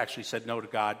Moses, he actually said no to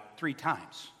God 3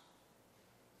 times.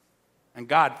 And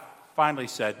God finally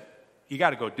said, you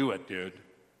got to go do it, dude.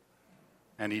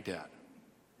 And he did.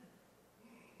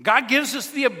 God gives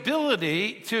us the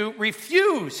ability to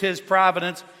refuse his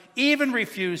providence, even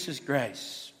refuse his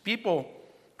grace. People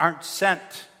aren't sent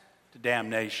to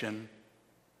damnation.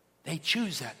 They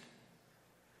choose it.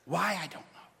 Why, I don't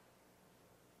know.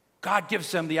 God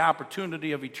gives them the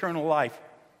opportunity of eternal life,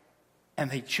 and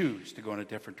they choose to go in a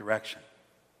different direction.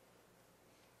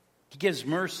 He gives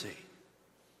mercy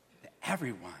to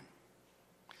everyone.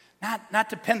 Not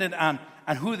dependent on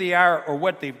who they are or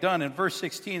what they've done. In verse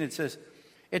 16 it says,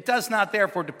 it does not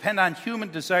therefore depend on human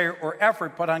desire or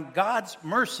effort, but on God's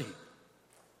mercy.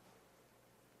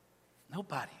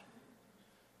 Nobody,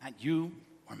 not you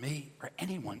or me or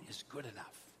anyone, is good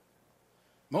enough.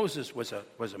 Moses was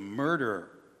a murderer.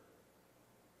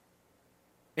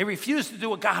 He refused to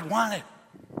do what God wanted.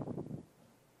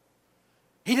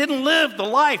 He didn't live the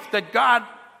life that God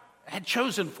had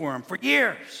chosen for him for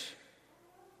years.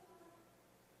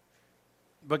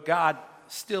 But God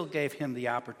still gave him the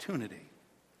opportunity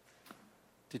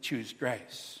to choose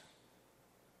grace.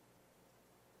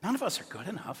 None of us are good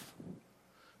enough.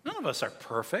 None of us are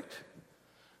perfect.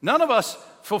 None of us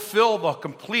fulfill the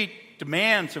complete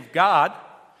demands of God.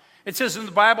 It says in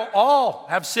the Bible, all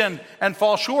have sinned and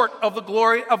fall short of the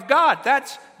glory of God.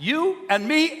 That's you and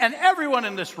me and everyone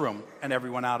in this room and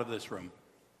everyone out of this room.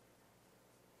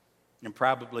 And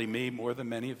probably me more than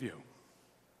many of you.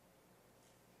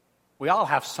 We all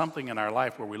have something in our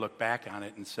life where we look back on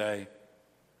it and say,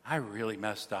 I really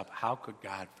messed up. How could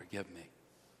God forgive me?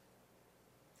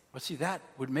 But see, that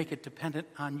would make it dependent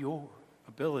on your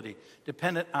ability,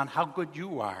 dependent on how good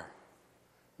you are.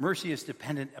 Mercy is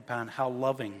dependent upon how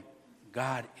loving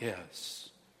God is.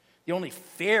 The only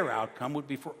fair outcome would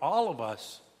be for all of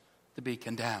us to be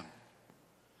condemned.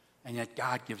 And yet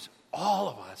God gives all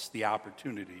of us the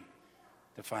opportunity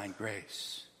to find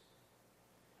grace.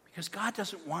 Because God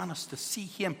doesn't want us to see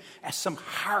him as some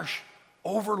harsh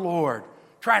overlord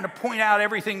trying to point out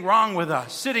everything wrong with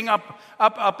us, sitting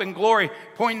up in glory,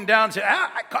 pointing down and saying,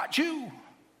 I caught you.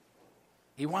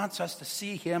 He wants us to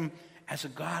see him as a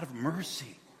God of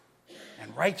mercy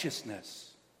and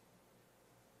righteousness.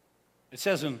 It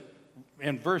says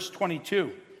in verse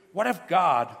 22, what if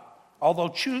God, although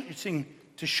choosing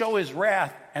to show his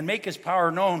wrath and make his power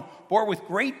known, bore with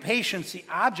great patience the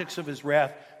objects of his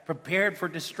wrath, prepared for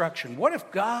destruction? What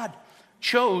if God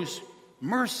chose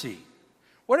mercy?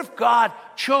 What if God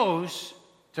chose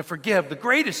to forgive, the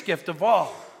greatest gift of all?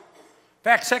 In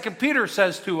fact, 2 Peter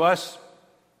says to us,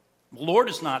 the Lord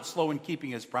is not slow in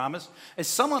keeping his promise, as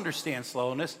some understand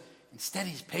slowness. Instead,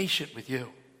 he's patient with you,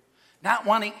 not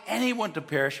wanting anyone to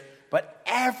perish, but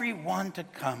everyone to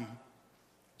come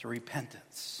to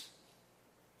repentance.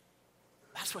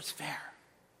 That's what's fair.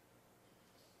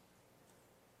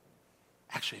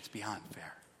 Actually, it's beyond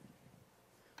fair.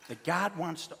 That God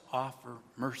wants to offer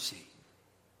mercy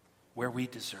where we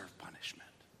deserve punishment.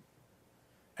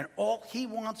 And all he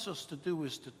wants us to do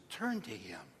is to turn to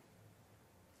him,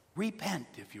 repent,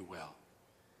 if you will,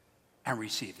 and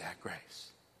receive that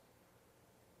grace.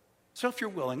 So if you're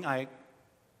willing, I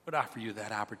would offer you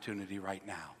that opportunity right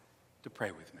now to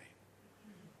pray with me.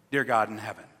 Dear God in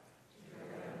heaven,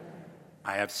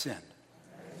 I have sinned.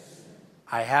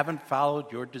 I haven't followed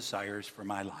your desires for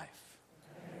my life.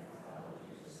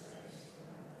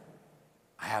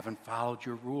 I haven't followed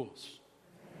your rules.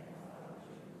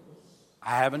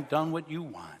 I haven't done what you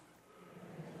want.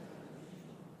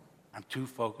 I'm too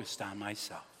focused on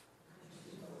myself.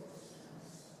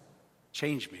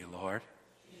 Change me, Lord.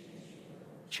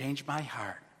 Change my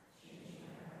heart.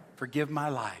 Forgive my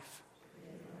life.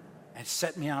 And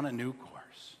set me on a new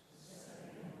course.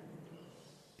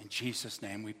 In Jesus'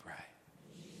 name we pray.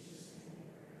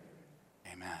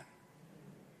 Amen.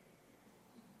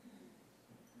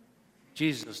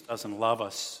 Jesus doesn't love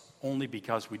us only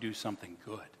because we do something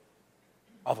good,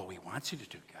 although he wants you to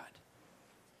do good.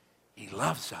 He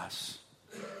loves us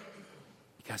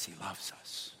because he loves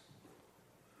us.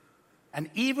 And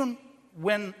even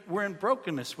when we're in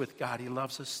brokenness with God, he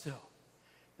loves us still.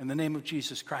 In the name of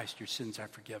Jesus Christ, your sins are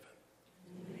forgiven.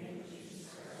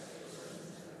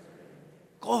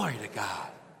 Glory to God.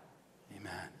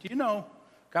 Amen. Do you know,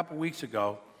 a couple weeks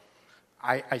ago,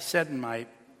 I said in my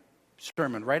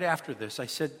sermon right after this, I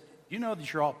said, you know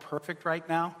that you're all perfect right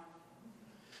now?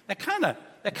 That kind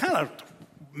of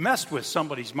messed with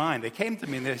somebody's mind. They came to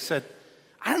me and they said,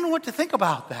 I don't know what to think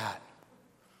about that.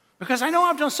 Because I know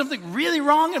I've done something really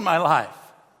wrong in my life.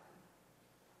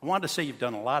 I wanted to say you've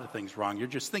done a lot of things wrong. You're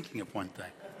just thinking of one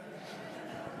thing.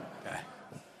 Okay.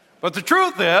 But the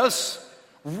truth is,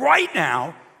 right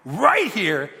now, right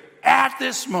here, at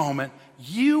this moment,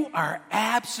 you are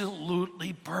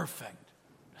absolutely perfect.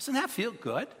 Doesn't that feel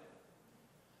good?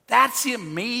 That's the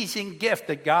amazing gift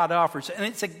that God offers. And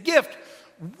it's a gift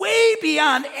way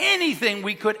beyond anything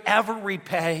we could ever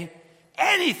repay,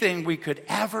 anything we could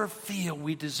ever feel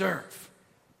we deserve.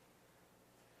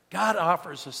 God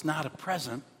offers us not a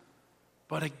present,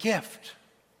 but a gift.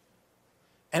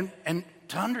 And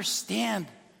to understand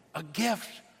a gift,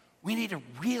 we need to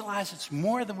realize it's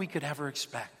more than we could ever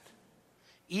expect.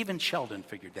 Even Sheldon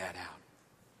figured that out.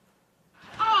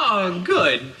 Oh,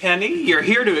 good, Penny. You're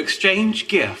here to exchange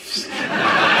gifts.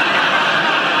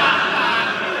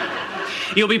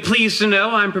 You'll be pleased to know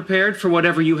I'm prepared for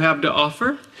whatever you have to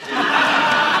offer.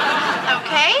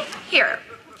 Okay, here.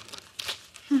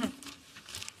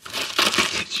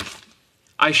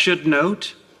 I should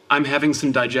note, I'm having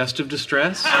some digestive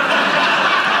distress.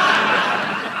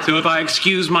 So if I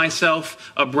excuse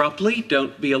myself abruptly,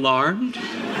 don't be alarmed.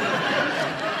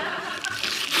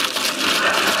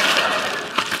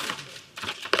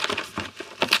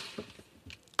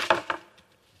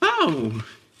 Oh,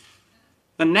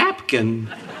 a napkin.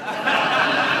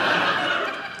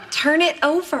 Turn it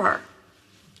over.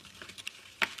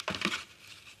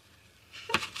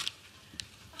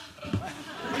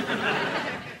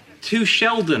 To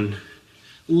Sheldon,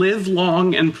 live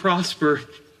long and prosper.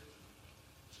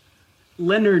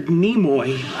 Leonard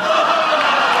Nimoy.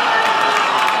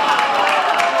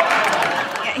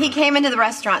 Yeah, he came into the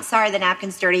restaurant. Sorry, the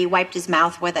napkin's dirty. He wiped his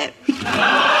mouth with it.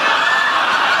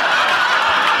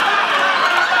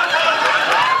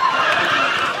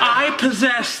 I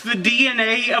possess the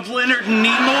DNA of Leonard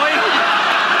Nimoy.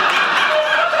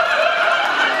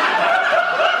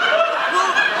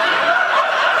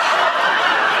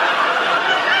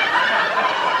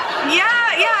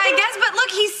 Yeah, I guess, but look,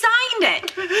 he signed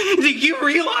it. Do you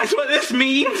realize what this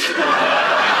means?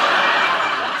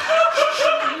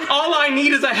 All I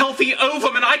need is a healthy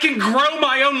ovum, and I can grow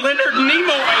my own Leonard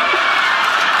Nimoy.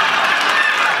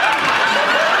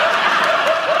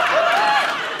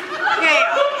 Okay,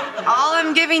 all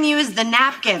I'm giving you is the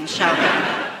napkin,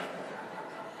 Sheldon.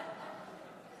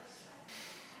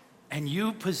 And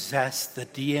you possess the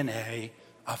DNA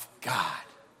of God,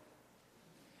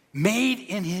 made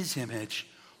in his image,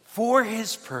 for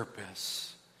his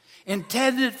purpose,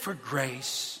 intended for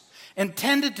grace,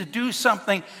 intended to do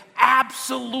something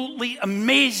absolutely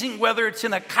amazing, whether it's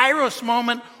in a kairos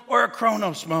moment or a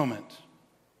chronos moment.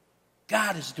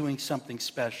 God is doing something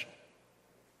special.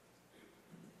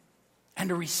 And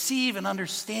to receive and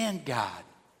understand God,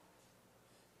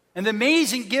 and the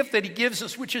amazing gift that he gives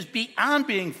us, which is beyond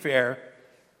being fair,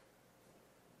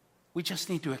 we just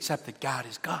need to accept that God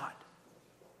is God.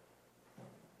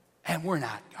 And we're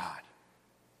not God.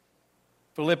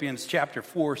 Philippians chapter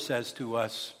 4 says to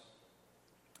us,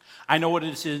 I know what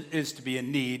it is to be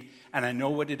in need, and I know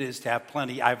what it is to have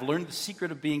plenty. I've learned the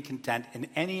secret of being content in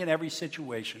any and every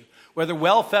situation, whether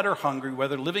well-fed or hungry,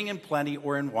 whether living in plenty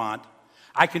or in want.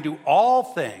 I can do all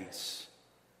things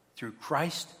through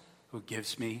Christ who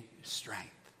gives me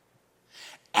strength.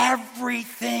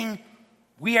 Everything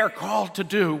we are called to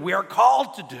do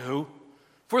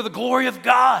for the glory of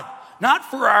God. Not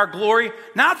for our glory,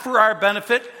 not for our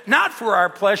benefit, not for our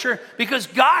pleasure, because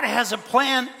God has a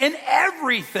plan in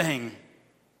everything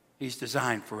he's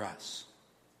designed for us.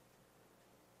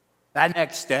 That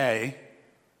next day,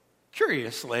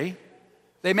 curiously,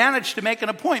 they managed to make an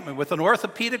appointment with an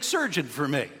orthopedic surgeon for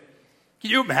me.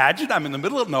 Can you imagine? I'm in the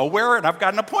middle of nowhere and I've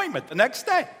got an appointment the next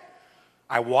day.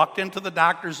 I walked into the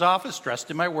doctor's office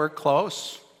dressed in my work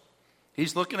clothes.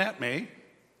 He's looking at me.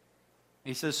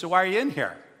 He says, so why are you in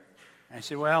here? I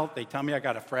said, well, they tell me I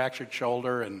got a fractured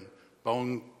shoulder and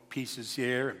bone pieces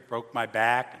here and broke my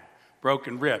back and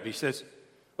broken rib. He says,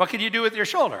 what can you do with your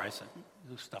shoulder? I said,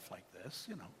 do stuff like this,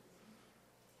 you know.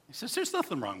 He says, there's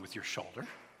nothing wrong with your shoulder.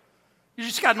 You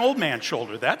just got an old man's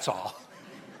shoulder, that's all.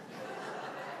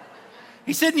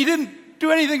 He said, you didn't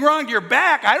do anything wrong to your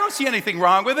back. I don't see anything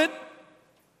wrong with it.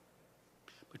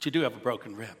 But you do have a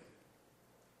broken rib.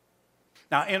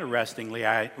 Now, interestingly,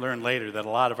 I learned later that a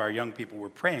lot of our young people were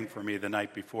praying for me the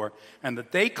night before, and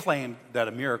that they claimed that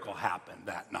a miracle happened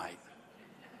that night,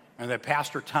 and that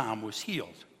Pastor Tom was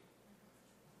healed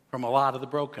from a lot of the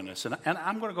brokenness. And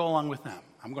I'm going to go along with them.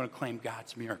 I'm going to claim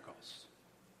God's miracles.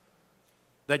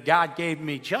 That God gave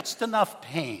me just enough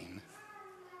pain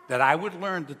that I would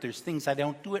learn that there's things I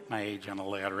don't do at my age on a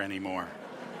ladder anymore.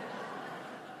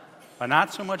 But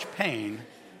not so much pain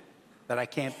that I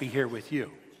can't be here with you.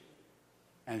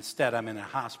 And instead, I'm in a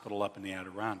hospital up in the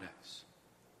Adirondacks.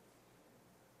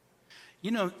 You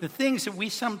know, the things that we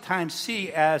sometimes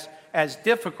see as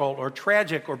difficult or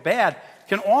tragic or bad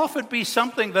can often be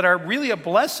something that are really a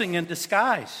blessing in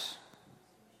disguise.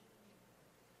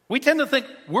 We tend to think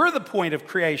we're the point of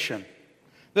creation,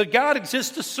 that God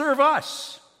exists to serve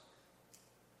us.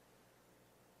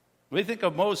 We think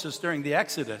of Moses during the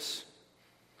Exodus,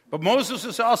 but Moses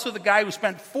is also the guy who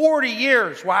spent 40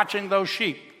 years watching those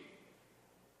sheep.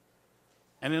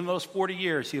 And in those 40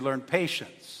 years, he learned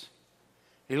patience.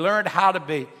 He learned how to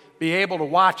be able to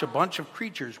watch a bunch of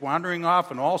creatures wandering off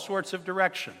in all sorts of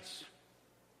directions.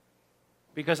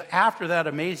 Because after that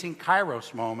amazing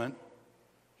Kairos moment,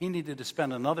 he needed to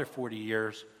spend another 40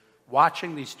 years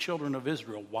watching these children of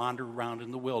Israel wander around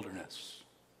in the wilderness.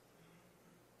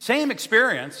 Same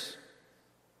experience,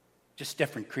 just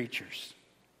different creatures.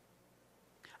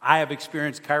 I have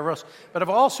experienced Kairos, but I've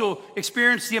also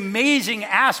experienced the amazing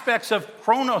aspects of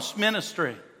Chronos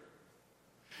ministry.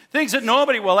 Things that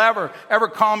nobody will ever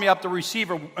call me up to receive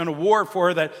an award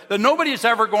for, that nobody's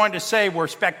ever going to say were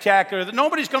spectacular, that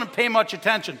nobody's going to pay much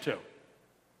attention to.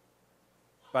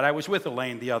 But I was with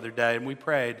Elaine the other day, and we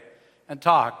prayed and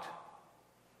talked.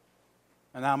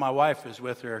 And now my wife is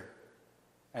with her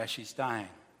as she's dying.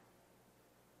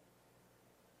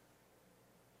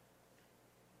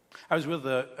 I was with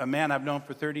a man I've known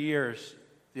for 30 years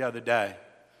the other day,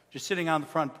 just sitting on the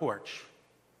front porch,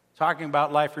 talking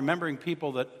about life, remembering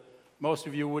people that most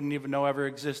of you wouldn't even know ever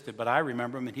existed, but I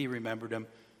remember him and he remembered him.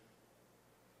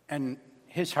 And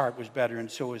his heart was better,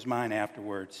 and so was mine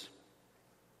afterwards.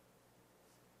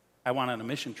 I went on a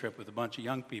mission trip with a bunch of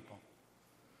young people.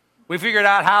 We figured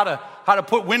out how to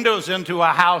put windows into a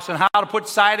house, and how to put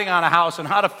siding on a house, and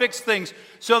how to fix things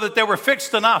so that they were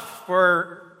fixed enough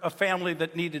for a family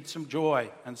that needed some joy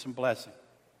and some blessing.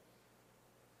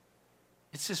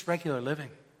 It's just regular living.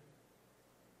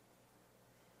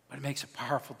 But it makes a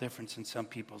powerful difference in some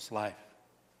people's life.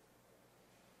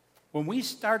 When we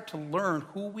start to learn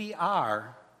who we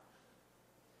are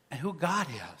and who God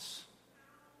is,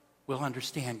 we'll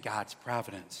understand God's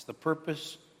providence. The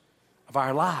purpose of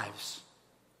our lives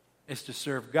is to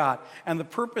serve God. And the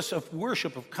purpose of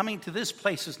worship, of coming to this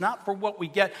place, is not for what we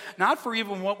get, not for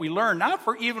even what we learn, not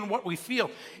for even what we feel.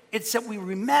 It's that we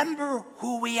remember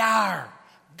who we are.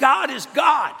 God is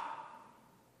God.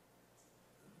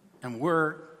 And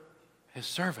we're his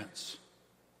servants,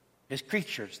 his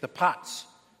creatures, the pots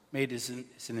made in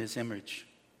his image.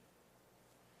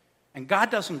 And God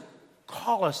doesn't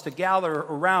call us to gather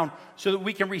around so that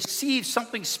we can receive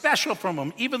something special from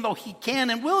him, even though he can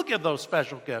and will give those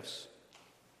special gifts.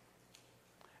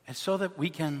 And so that we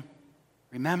can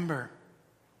remember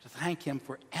to thank him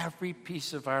for every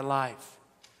piece of our life,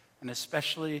 and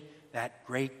especially that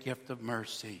great gift of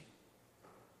mercy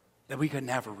that we could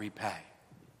never repay.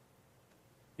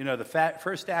 You know, the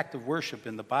first act of worship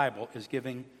in the Bible is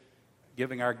giving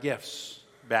our gifts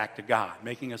back to God,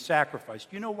 making a sacrifice.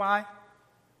 Do you know why?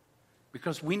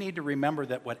 Because we need to remember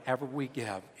that whatever we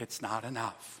give, it's not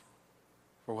enough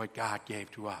for what God gave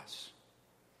to us.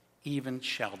 Even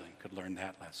Sheldon could learn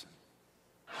that lesson.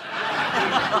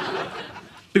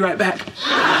 Be right back.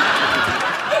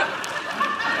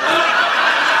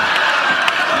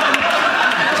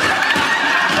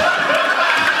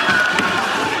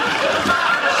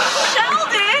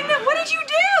 Sheldon, what did you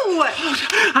do?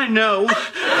 I know.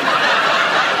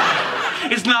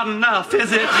 It's not enough,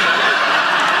 is it?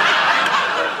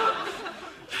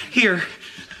 Here.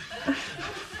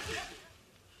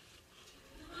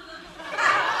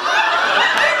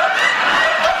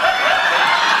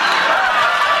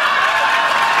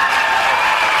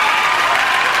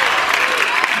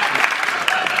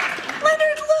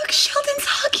 Leonard, look, Sheldon's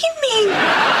hugging me.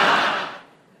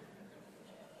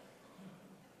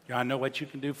 You want to know what you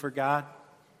can do for God?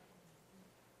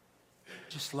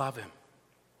 Just love him.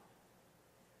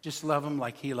 Just love him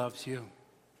like he loves you.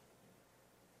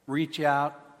 Reach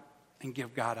out and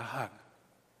give God a hug.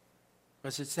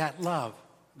 Because it's that love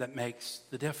that makes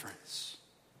the difference.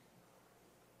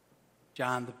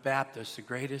 John the Baptist, the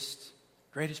greatest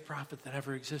prophet that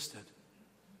ever existed,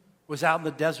 was out in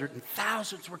the desert and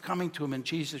thousands were coming to him and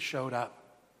Jesus showed up.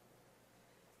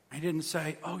 He didn't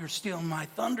say, "Oh, you're stealing my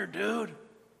thunder, dude."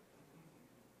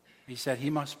 He said, "He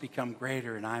must become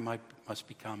greater and I must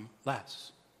become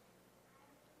less."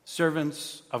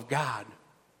 Servants of God,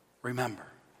 remember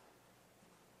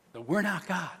that we're not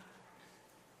God.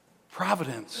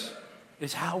 Providence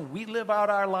is how we live out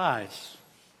our lives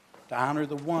to honor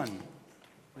the one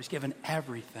who's given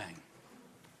everything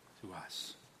to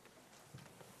us.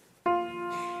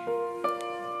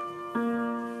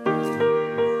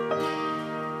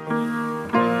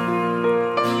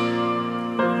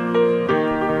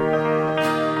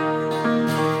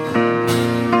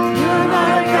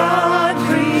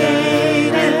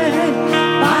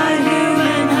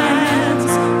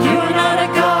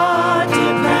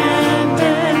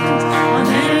 Dependent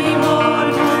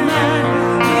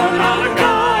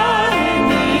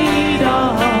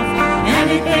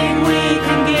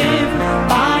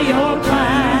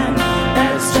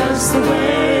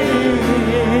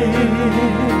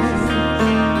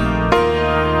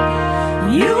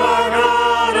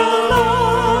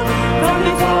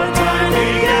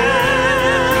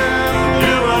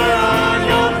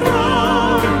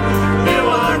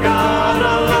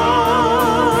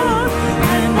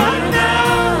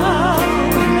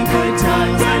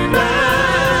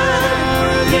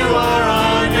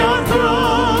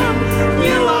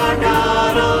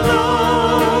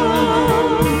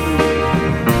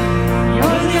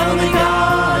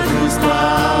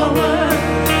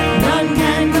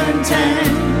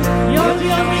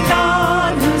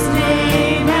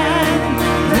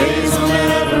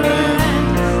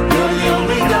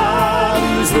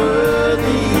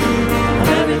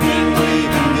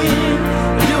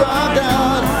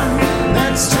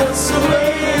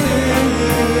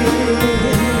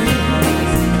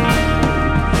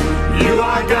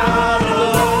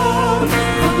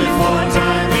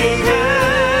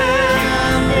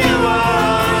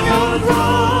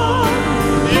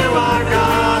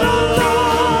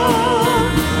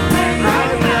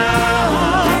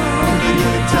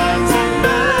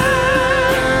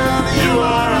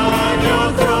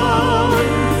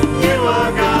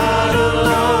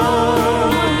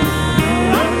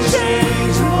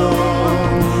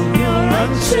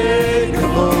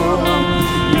unshakable,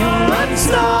 you're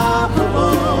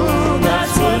unstoppable,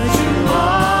 that's what you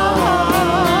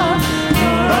are.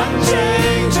 You're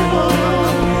unchangeable,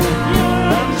 you're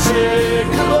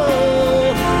unshakable,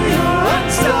 you're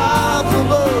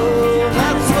unstoppable,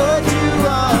 that's what you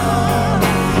are.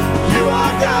 You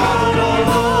are God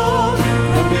alone,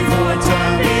 and before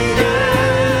time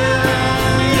began,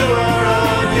 you are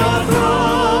on your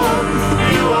throne.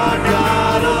 You are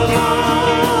God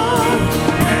alone,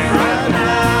 and right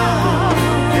now,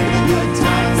 in the good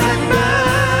times and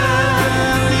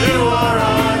bad, you are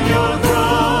on your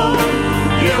throne.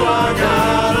 You are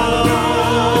God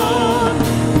alone.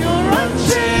 You're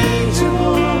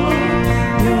unchangeable,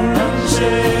 you're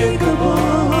unshakable,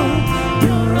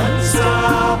 you're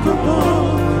unstoppable.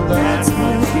 That's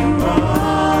what you are.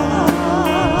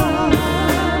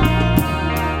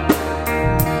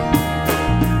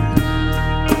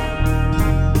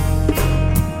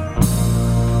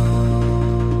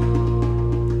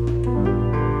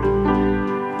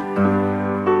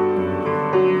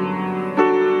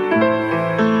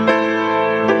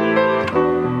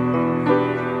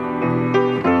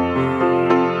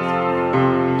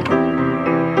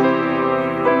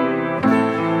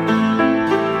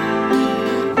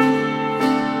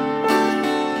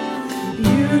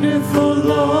 Beautiful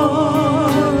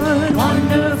Lord,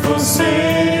 wonderful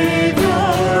Savior,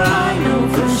 I know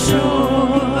for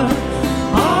sure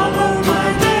all of my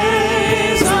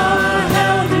days are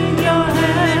held in your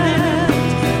hand,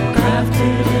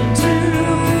 crafted into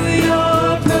your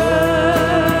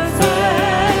perfect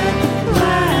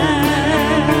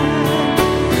plan.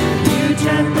 You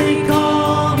gently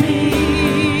call me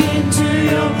into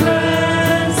your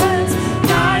presence,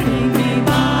 guiding me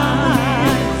by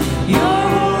your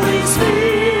Holy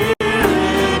Spirit.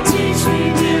 Teach me,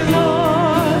 dear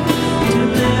Lord, to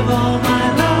live all my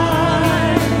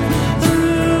life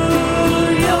through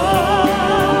your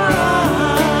eyes.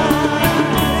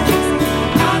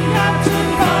 I'm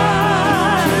captured by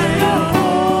your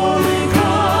holy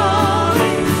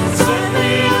calling. Set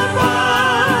me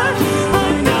apart. I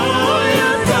know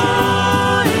you're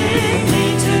drawing me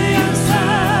to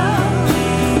yourself.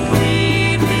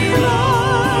 Lead me,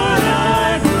 Lord,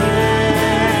 I pray.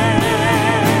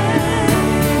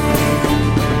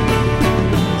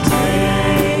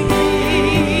 Take me,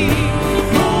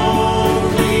 hold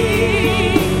me,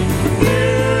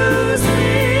 use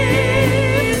me,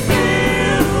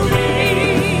 fill me.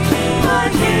 I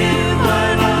give my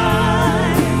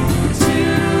life to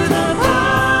the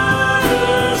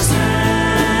Potter's hand.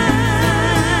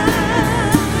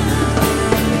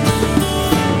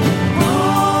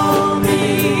 Hold me,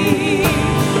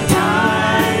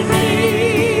 guide me,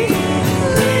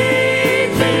 lead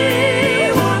me,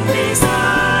 walk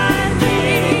beside me.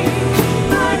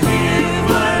 I give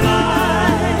my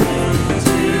life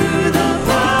to the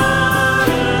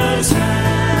Potter's hand.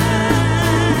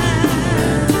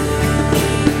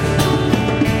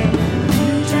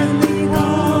 You gently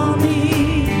call me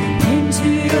into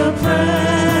your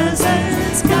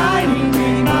presence, guiding me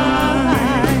by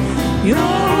your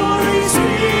Holy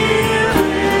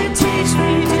Spirit. Teach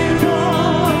me, dear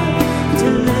Lord, to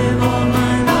live all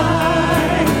my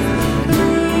life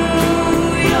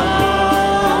through your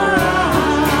eyes.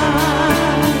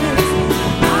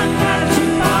 I'm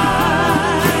captured by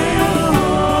your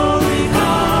holy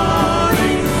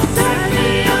calling. Set me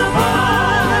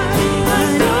apart. I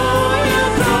know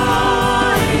you're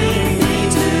drawing me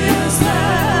to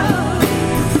yourself.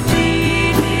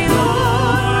 Lead me,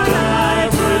 Lord, I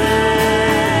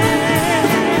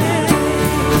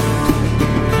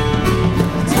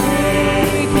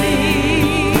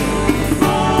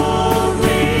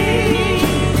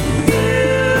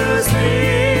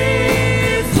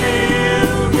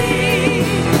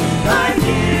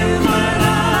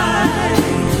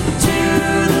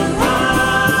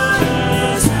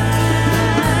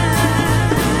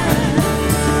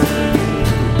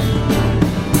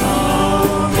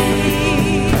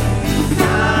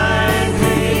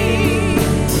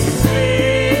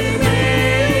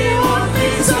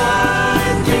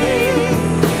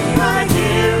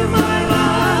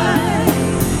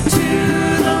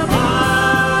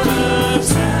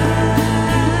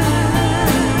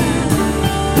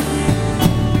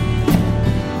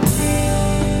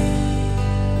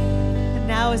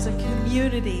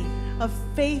of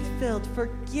faith-filled,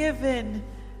 forgiven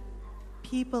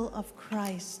people of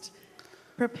Christ,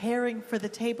 preparing for the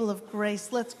table of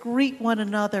grace. Let's greet one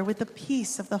another with the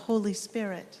peace of the Holy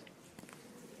Spirit.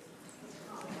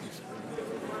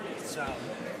 Good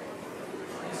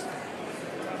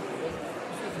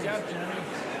job, Johnny.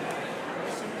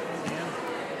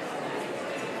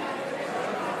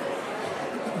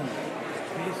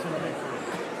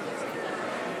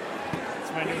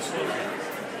 It's my new slogan.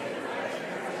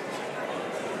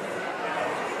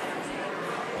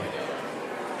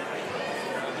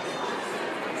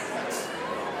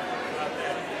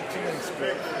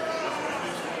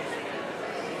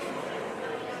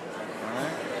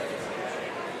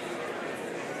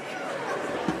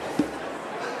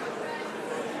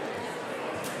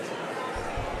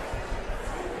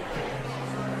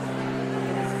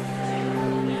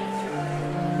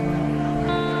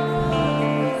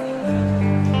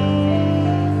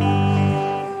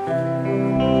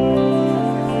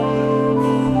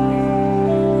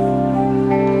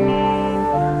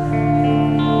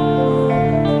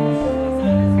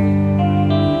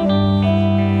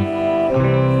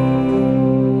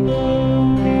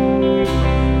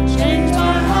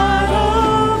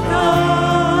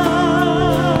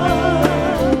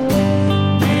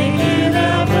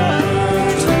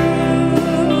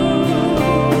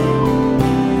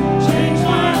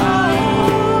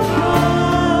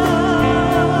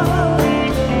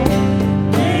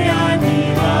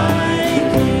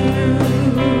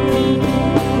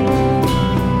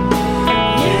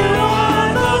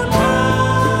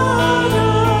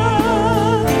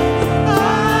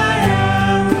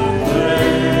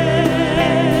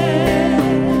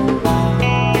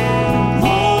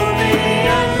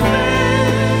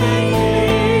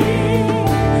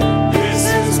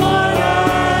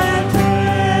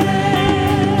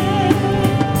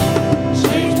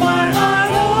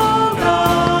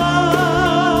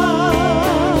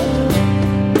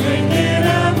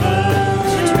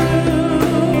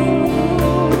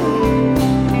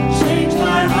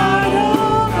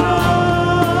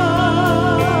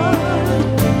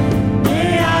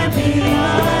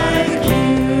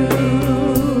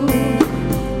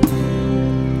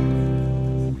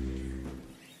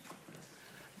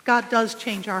 God does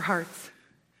change our hearts.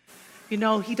 You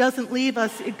know, he doesn't leave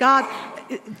us.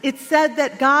 It's said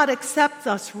that God accepts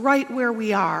us right where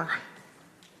we are,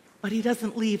 but he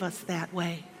doesn't leave us that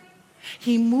way.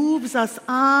 He moves us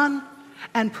on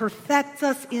and perfects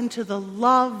us into the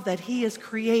love that he has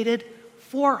created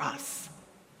for us,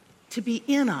 to be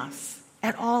in us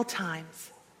at all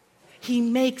times. He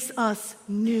makes us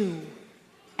new.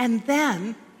 And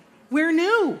then we're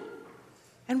new.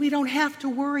 And we don't have to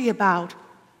worry about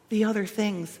the other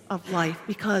things of life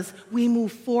because we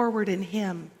move forward in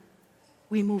him.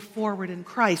 We move forward in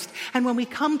Christ. And when we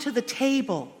come to the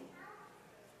table,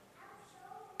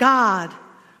 God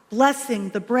blessing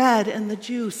the bread and the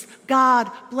juice,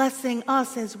 God blessing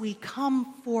us as we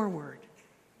come forward.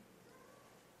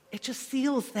 It just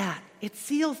seals that. It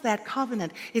seals that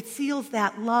covenant. It seals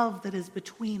that love that is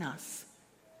between us.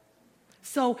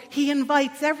 So he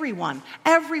invites everyone.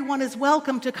 Everyone is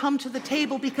welcome to come to the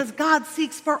table because God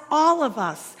seeks for all of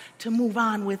us to move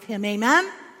on with him. Amen?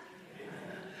 Amen.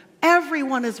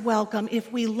 Everyone is welcome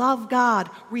if we love God,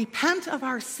 repent of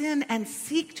our sin, and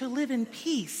seek to live in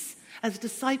peace as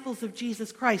disciples of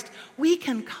Jesus Christ. We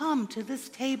can come to this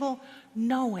table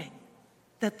knowing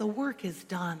that the work is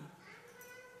done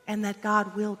and that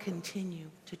God will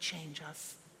continue to change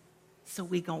us. So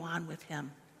we go on with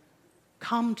him.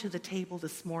 Come to the table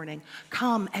this morning.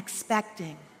 Come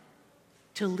expecting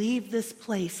to leave this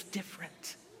place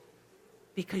different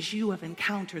because you have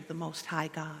encountered the Most High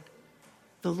God.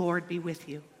 The Lord be with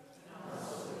you.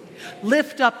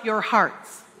 Lift up your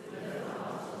hearts.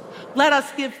 Let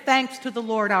us give thanks to the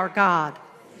Lord our God.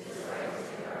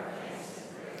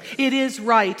 It is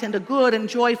right and a good and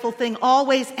joyful thing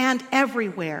always and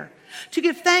everywhere to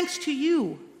give thanks to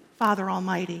you, Father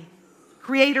Almighty,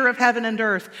 Creator of heaven and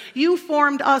earth. You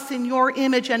formed us in your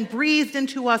image and breathed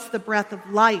into us the breath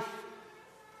of life.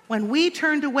 When we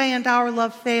turned away and our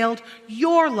love failed,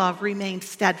 your love remained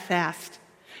steadfast.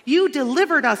 You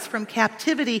delivered us from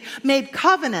captivity, made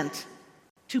covenant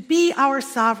to be our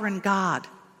sovereign God,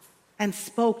 and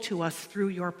spoke to us through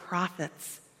your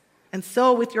prophets. And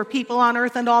so with your people on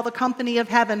earth and all the company of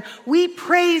heaven, we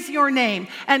praise your name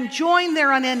and join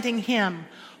their unending hymn.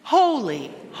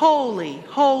 Holy, holy,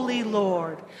 holy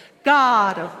Lord,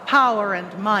 God of power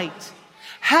and might.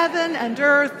 Heaven and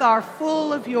earth are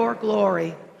full of your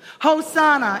glory.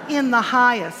 Hosanna in the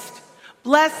highest.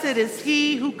 Blessed is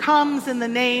he who comes in the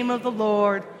name of the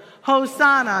Lord.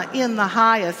 Hosanna in the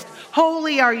highest.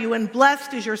 Holy are you and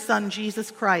blessed is your Son, Jesus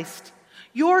Christ.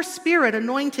 Your Spirit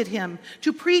anointed him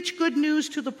to preach good news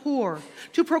to the poor,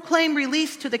 to proclaim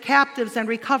release to the captives and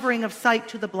recovering of sight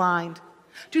to the blind,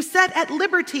 to set at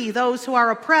liberty those who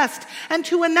are oppressed, and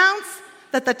to announce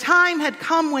that the time had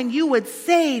come when you would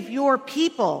save your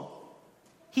people.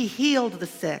 He healed the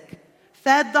sick,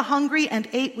 fed the hungry, and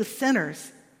ate with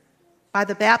sinners. By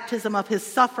the baptism of his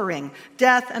suffering,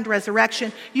 death, and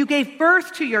resurrection, you gave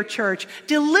birth to your church,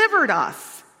 delivered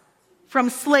us from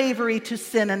slavery to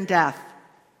sin and death,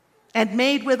 and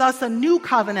made with us a new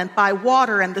covenant by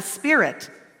water and the Spirit.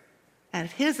 And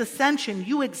at his ascension,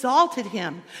 you exalted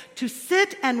him to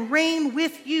sit and reign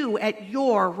with you at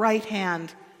your right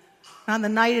hand. On the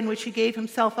night in which he gave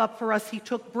himself up for us, he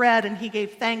took bread and he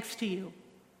gave thanks to you.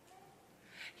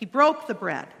 He broke the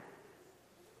bread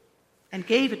and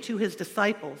gave it to his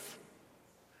disciples.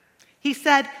 He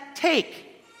said,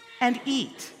 "Take and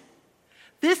eat.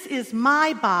 This is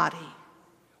my body,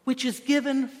 which is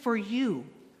given for you."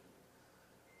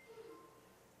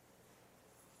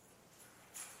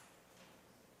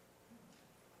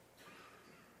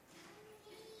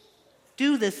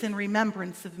 Do this in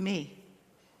remembrance of me.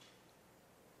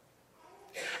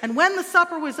 And when the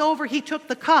supper was over, he took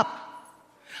the cup.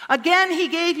 Again, he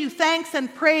gave you thanks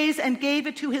and praise and gave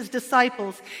it to his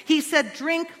disciples. He said,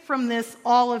 "Drink from this,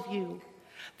 all of you.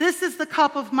 This is the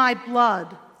cup of my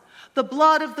blood, the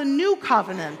blood of the new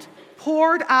covenant,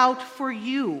 poured out for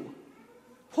you,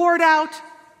 poured out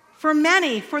for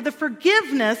many for the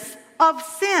forgiveness of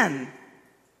sin.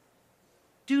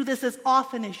 Do this as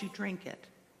often as you drink it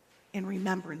in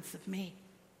remembrance of me."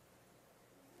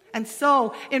 And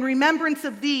so, in remembrance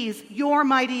of these, your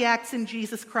mighty acts in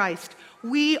Jesus Christ,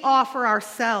 we offer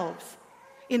ourselves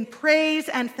in praise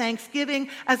and thanksgiving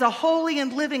as a holy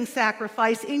and living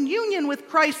sacrifice in union with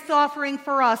Christ's offering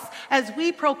for us as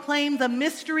we proclaim the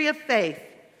mystery of faith.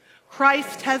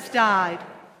 Christ has died.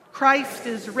 Christ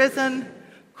is risen.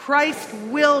 Christ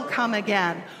will come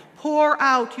again. Pour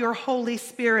out your Holy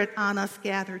Spirit on us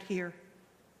gathered here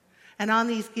and on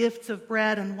these gifts of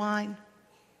bread and wine.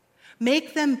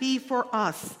 Make them be for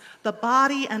us the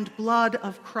body and blood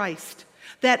of Christ,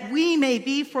 that we may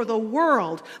be for the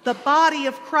world the body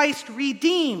of Christ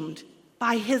redeemed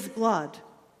by his blood.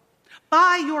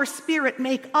 By your Spirit,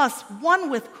 make us one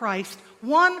with Christ,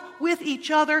 one with each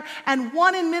other, and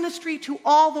one in ministry to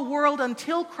all the world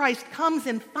until Christ comes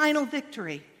in final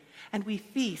victory and we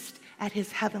feast at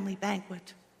his heavenly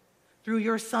banquet. Through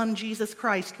your Son, Jesus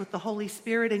Christ, with the Holy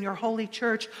Spirit and your holy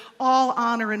church, all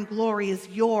honor and glory is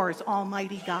yours,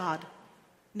 Almighty God,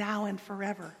 now and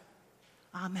forever.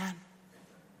 Amen.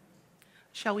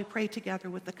 Shall we pray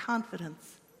together with the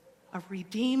confidence of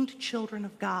redeemed children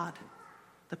of God,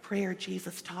 the prayer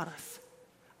Jesus taught us?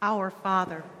 Our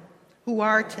Father, who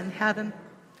art in heaven,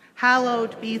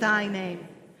 hallowed be thy name.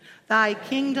 Thy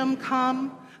kingdom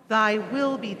come, thy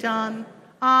will be done,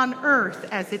 on earth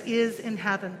as it is in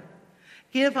heaven.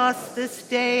 Give us this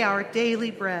day our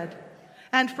daily bread,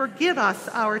 and forgive us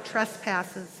our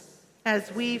trespasses,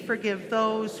 as we forgive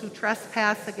those who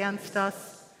trespass against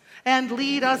us. And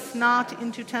lead us not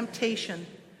into temptation,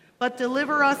 but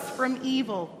deliver us from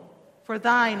evil. For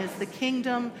thine is the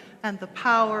kingdom, and the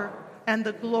power, and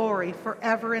the glory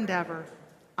forever and ever.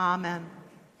 Amen.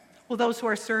 Will those who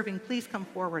are serving please come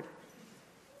forward?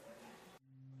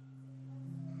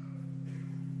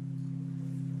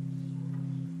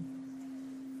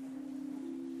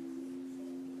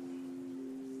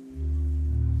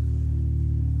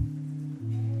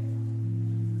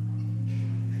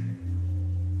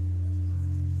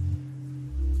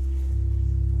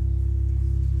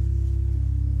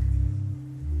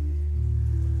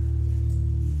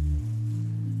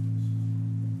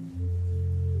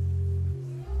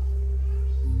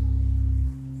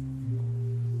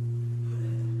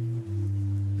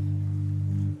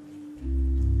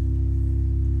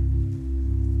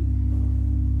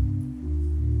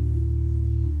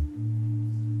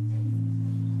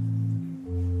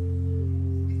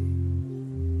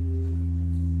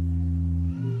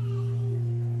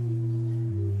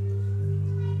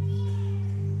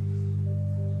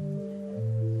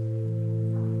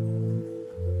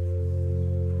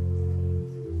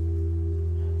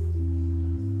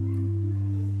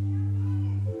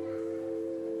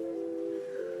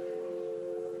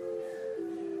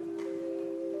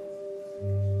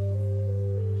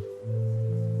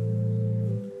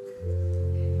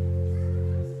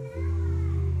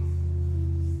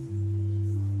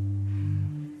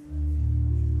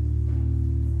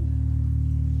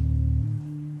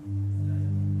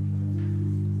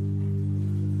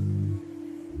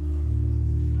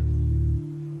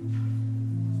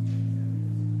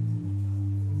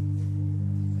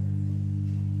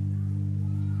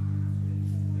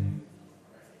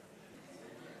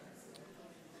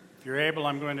 If you're able,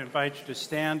 I'm going to invite you to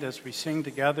stand as we sing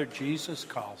together, Jesus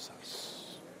Calls Us.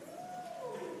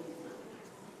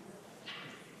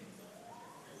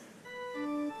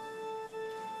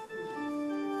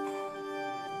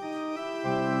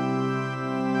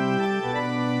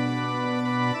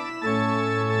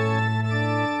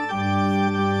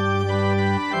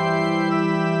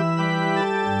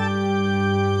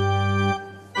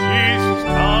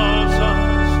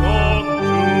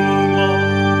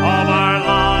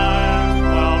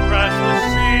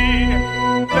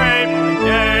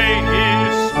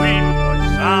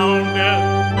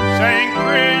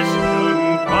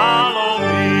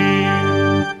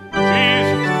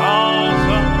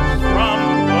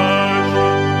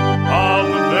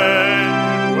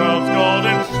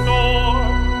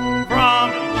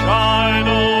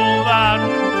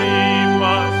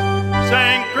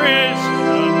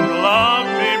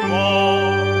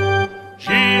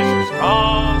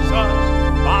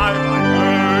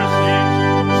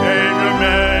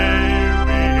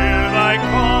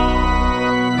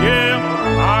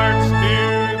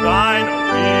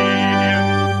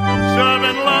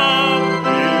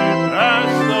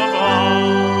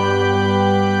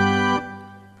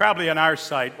 Probably on our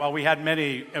site, while we had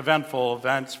many eventful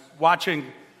events,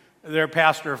 watching their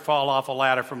pastor fall off a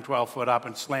ladder from 12 foot up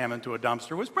and slam into a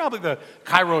dumpster was probably the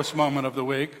Kairos moment of the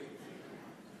week.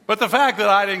 But the fact that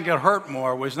I didn't get hurt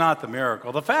more was not the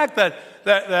miracle. The fact that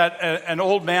an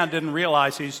old man didn't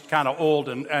realize he's kind of old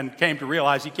and came to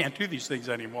realize he can't do these things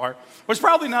anymore was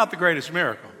probably not the greatest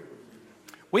miracle.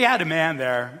 We had a man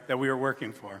there that we were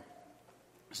working for.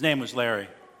 His name was Larry.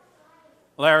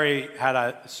 Larry had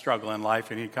a struggle in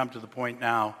life, and he'd come to the point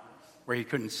now where he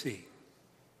couldn't see.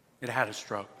 He'd had a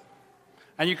stroke.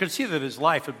 And you could see that his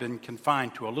life had been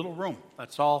confined to a little room.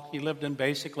 That's all he lived in,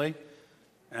 basically.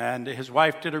 And his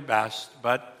wife did her best,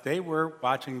 but they were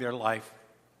watching their life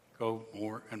go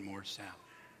more and more south.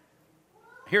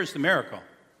 Here's the miracle.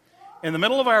 In the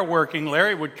middle of our working,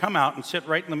 Larry would come out and sit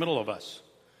right in the middle of us.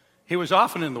 He was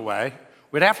often in the way.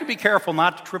 We'd have to be careful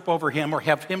not to trip over him or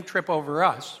have him trip over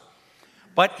us.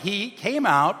 But he came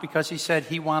out because he said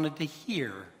he wanted to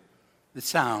hear the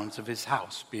sounds of his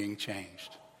house being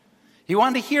changed. He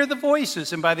wanted to hear the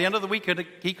voices, and by the end of the week,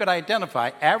 he could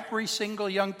identify every single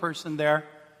young person there,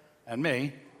 and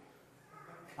me,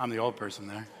 I'm the old person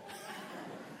there,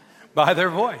 by their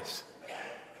voice.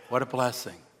 What a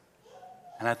blessing.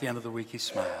 And at the end of the week, he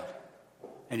smiled,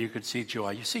 and you could see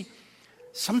joy. You see,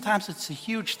 sometimes it's the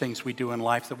huge things we do in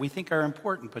life that we think are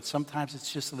important, but sometimes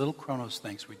it's just the little chronos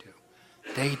things we do,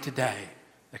 day to day,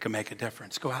 that can make a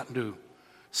difference. Go out and do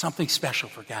something special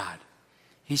for God.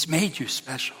 He's made you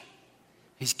special.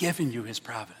 He's given you his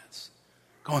providence.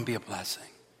 Go and be a blessing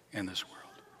in this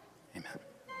world.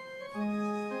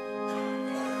 Amen.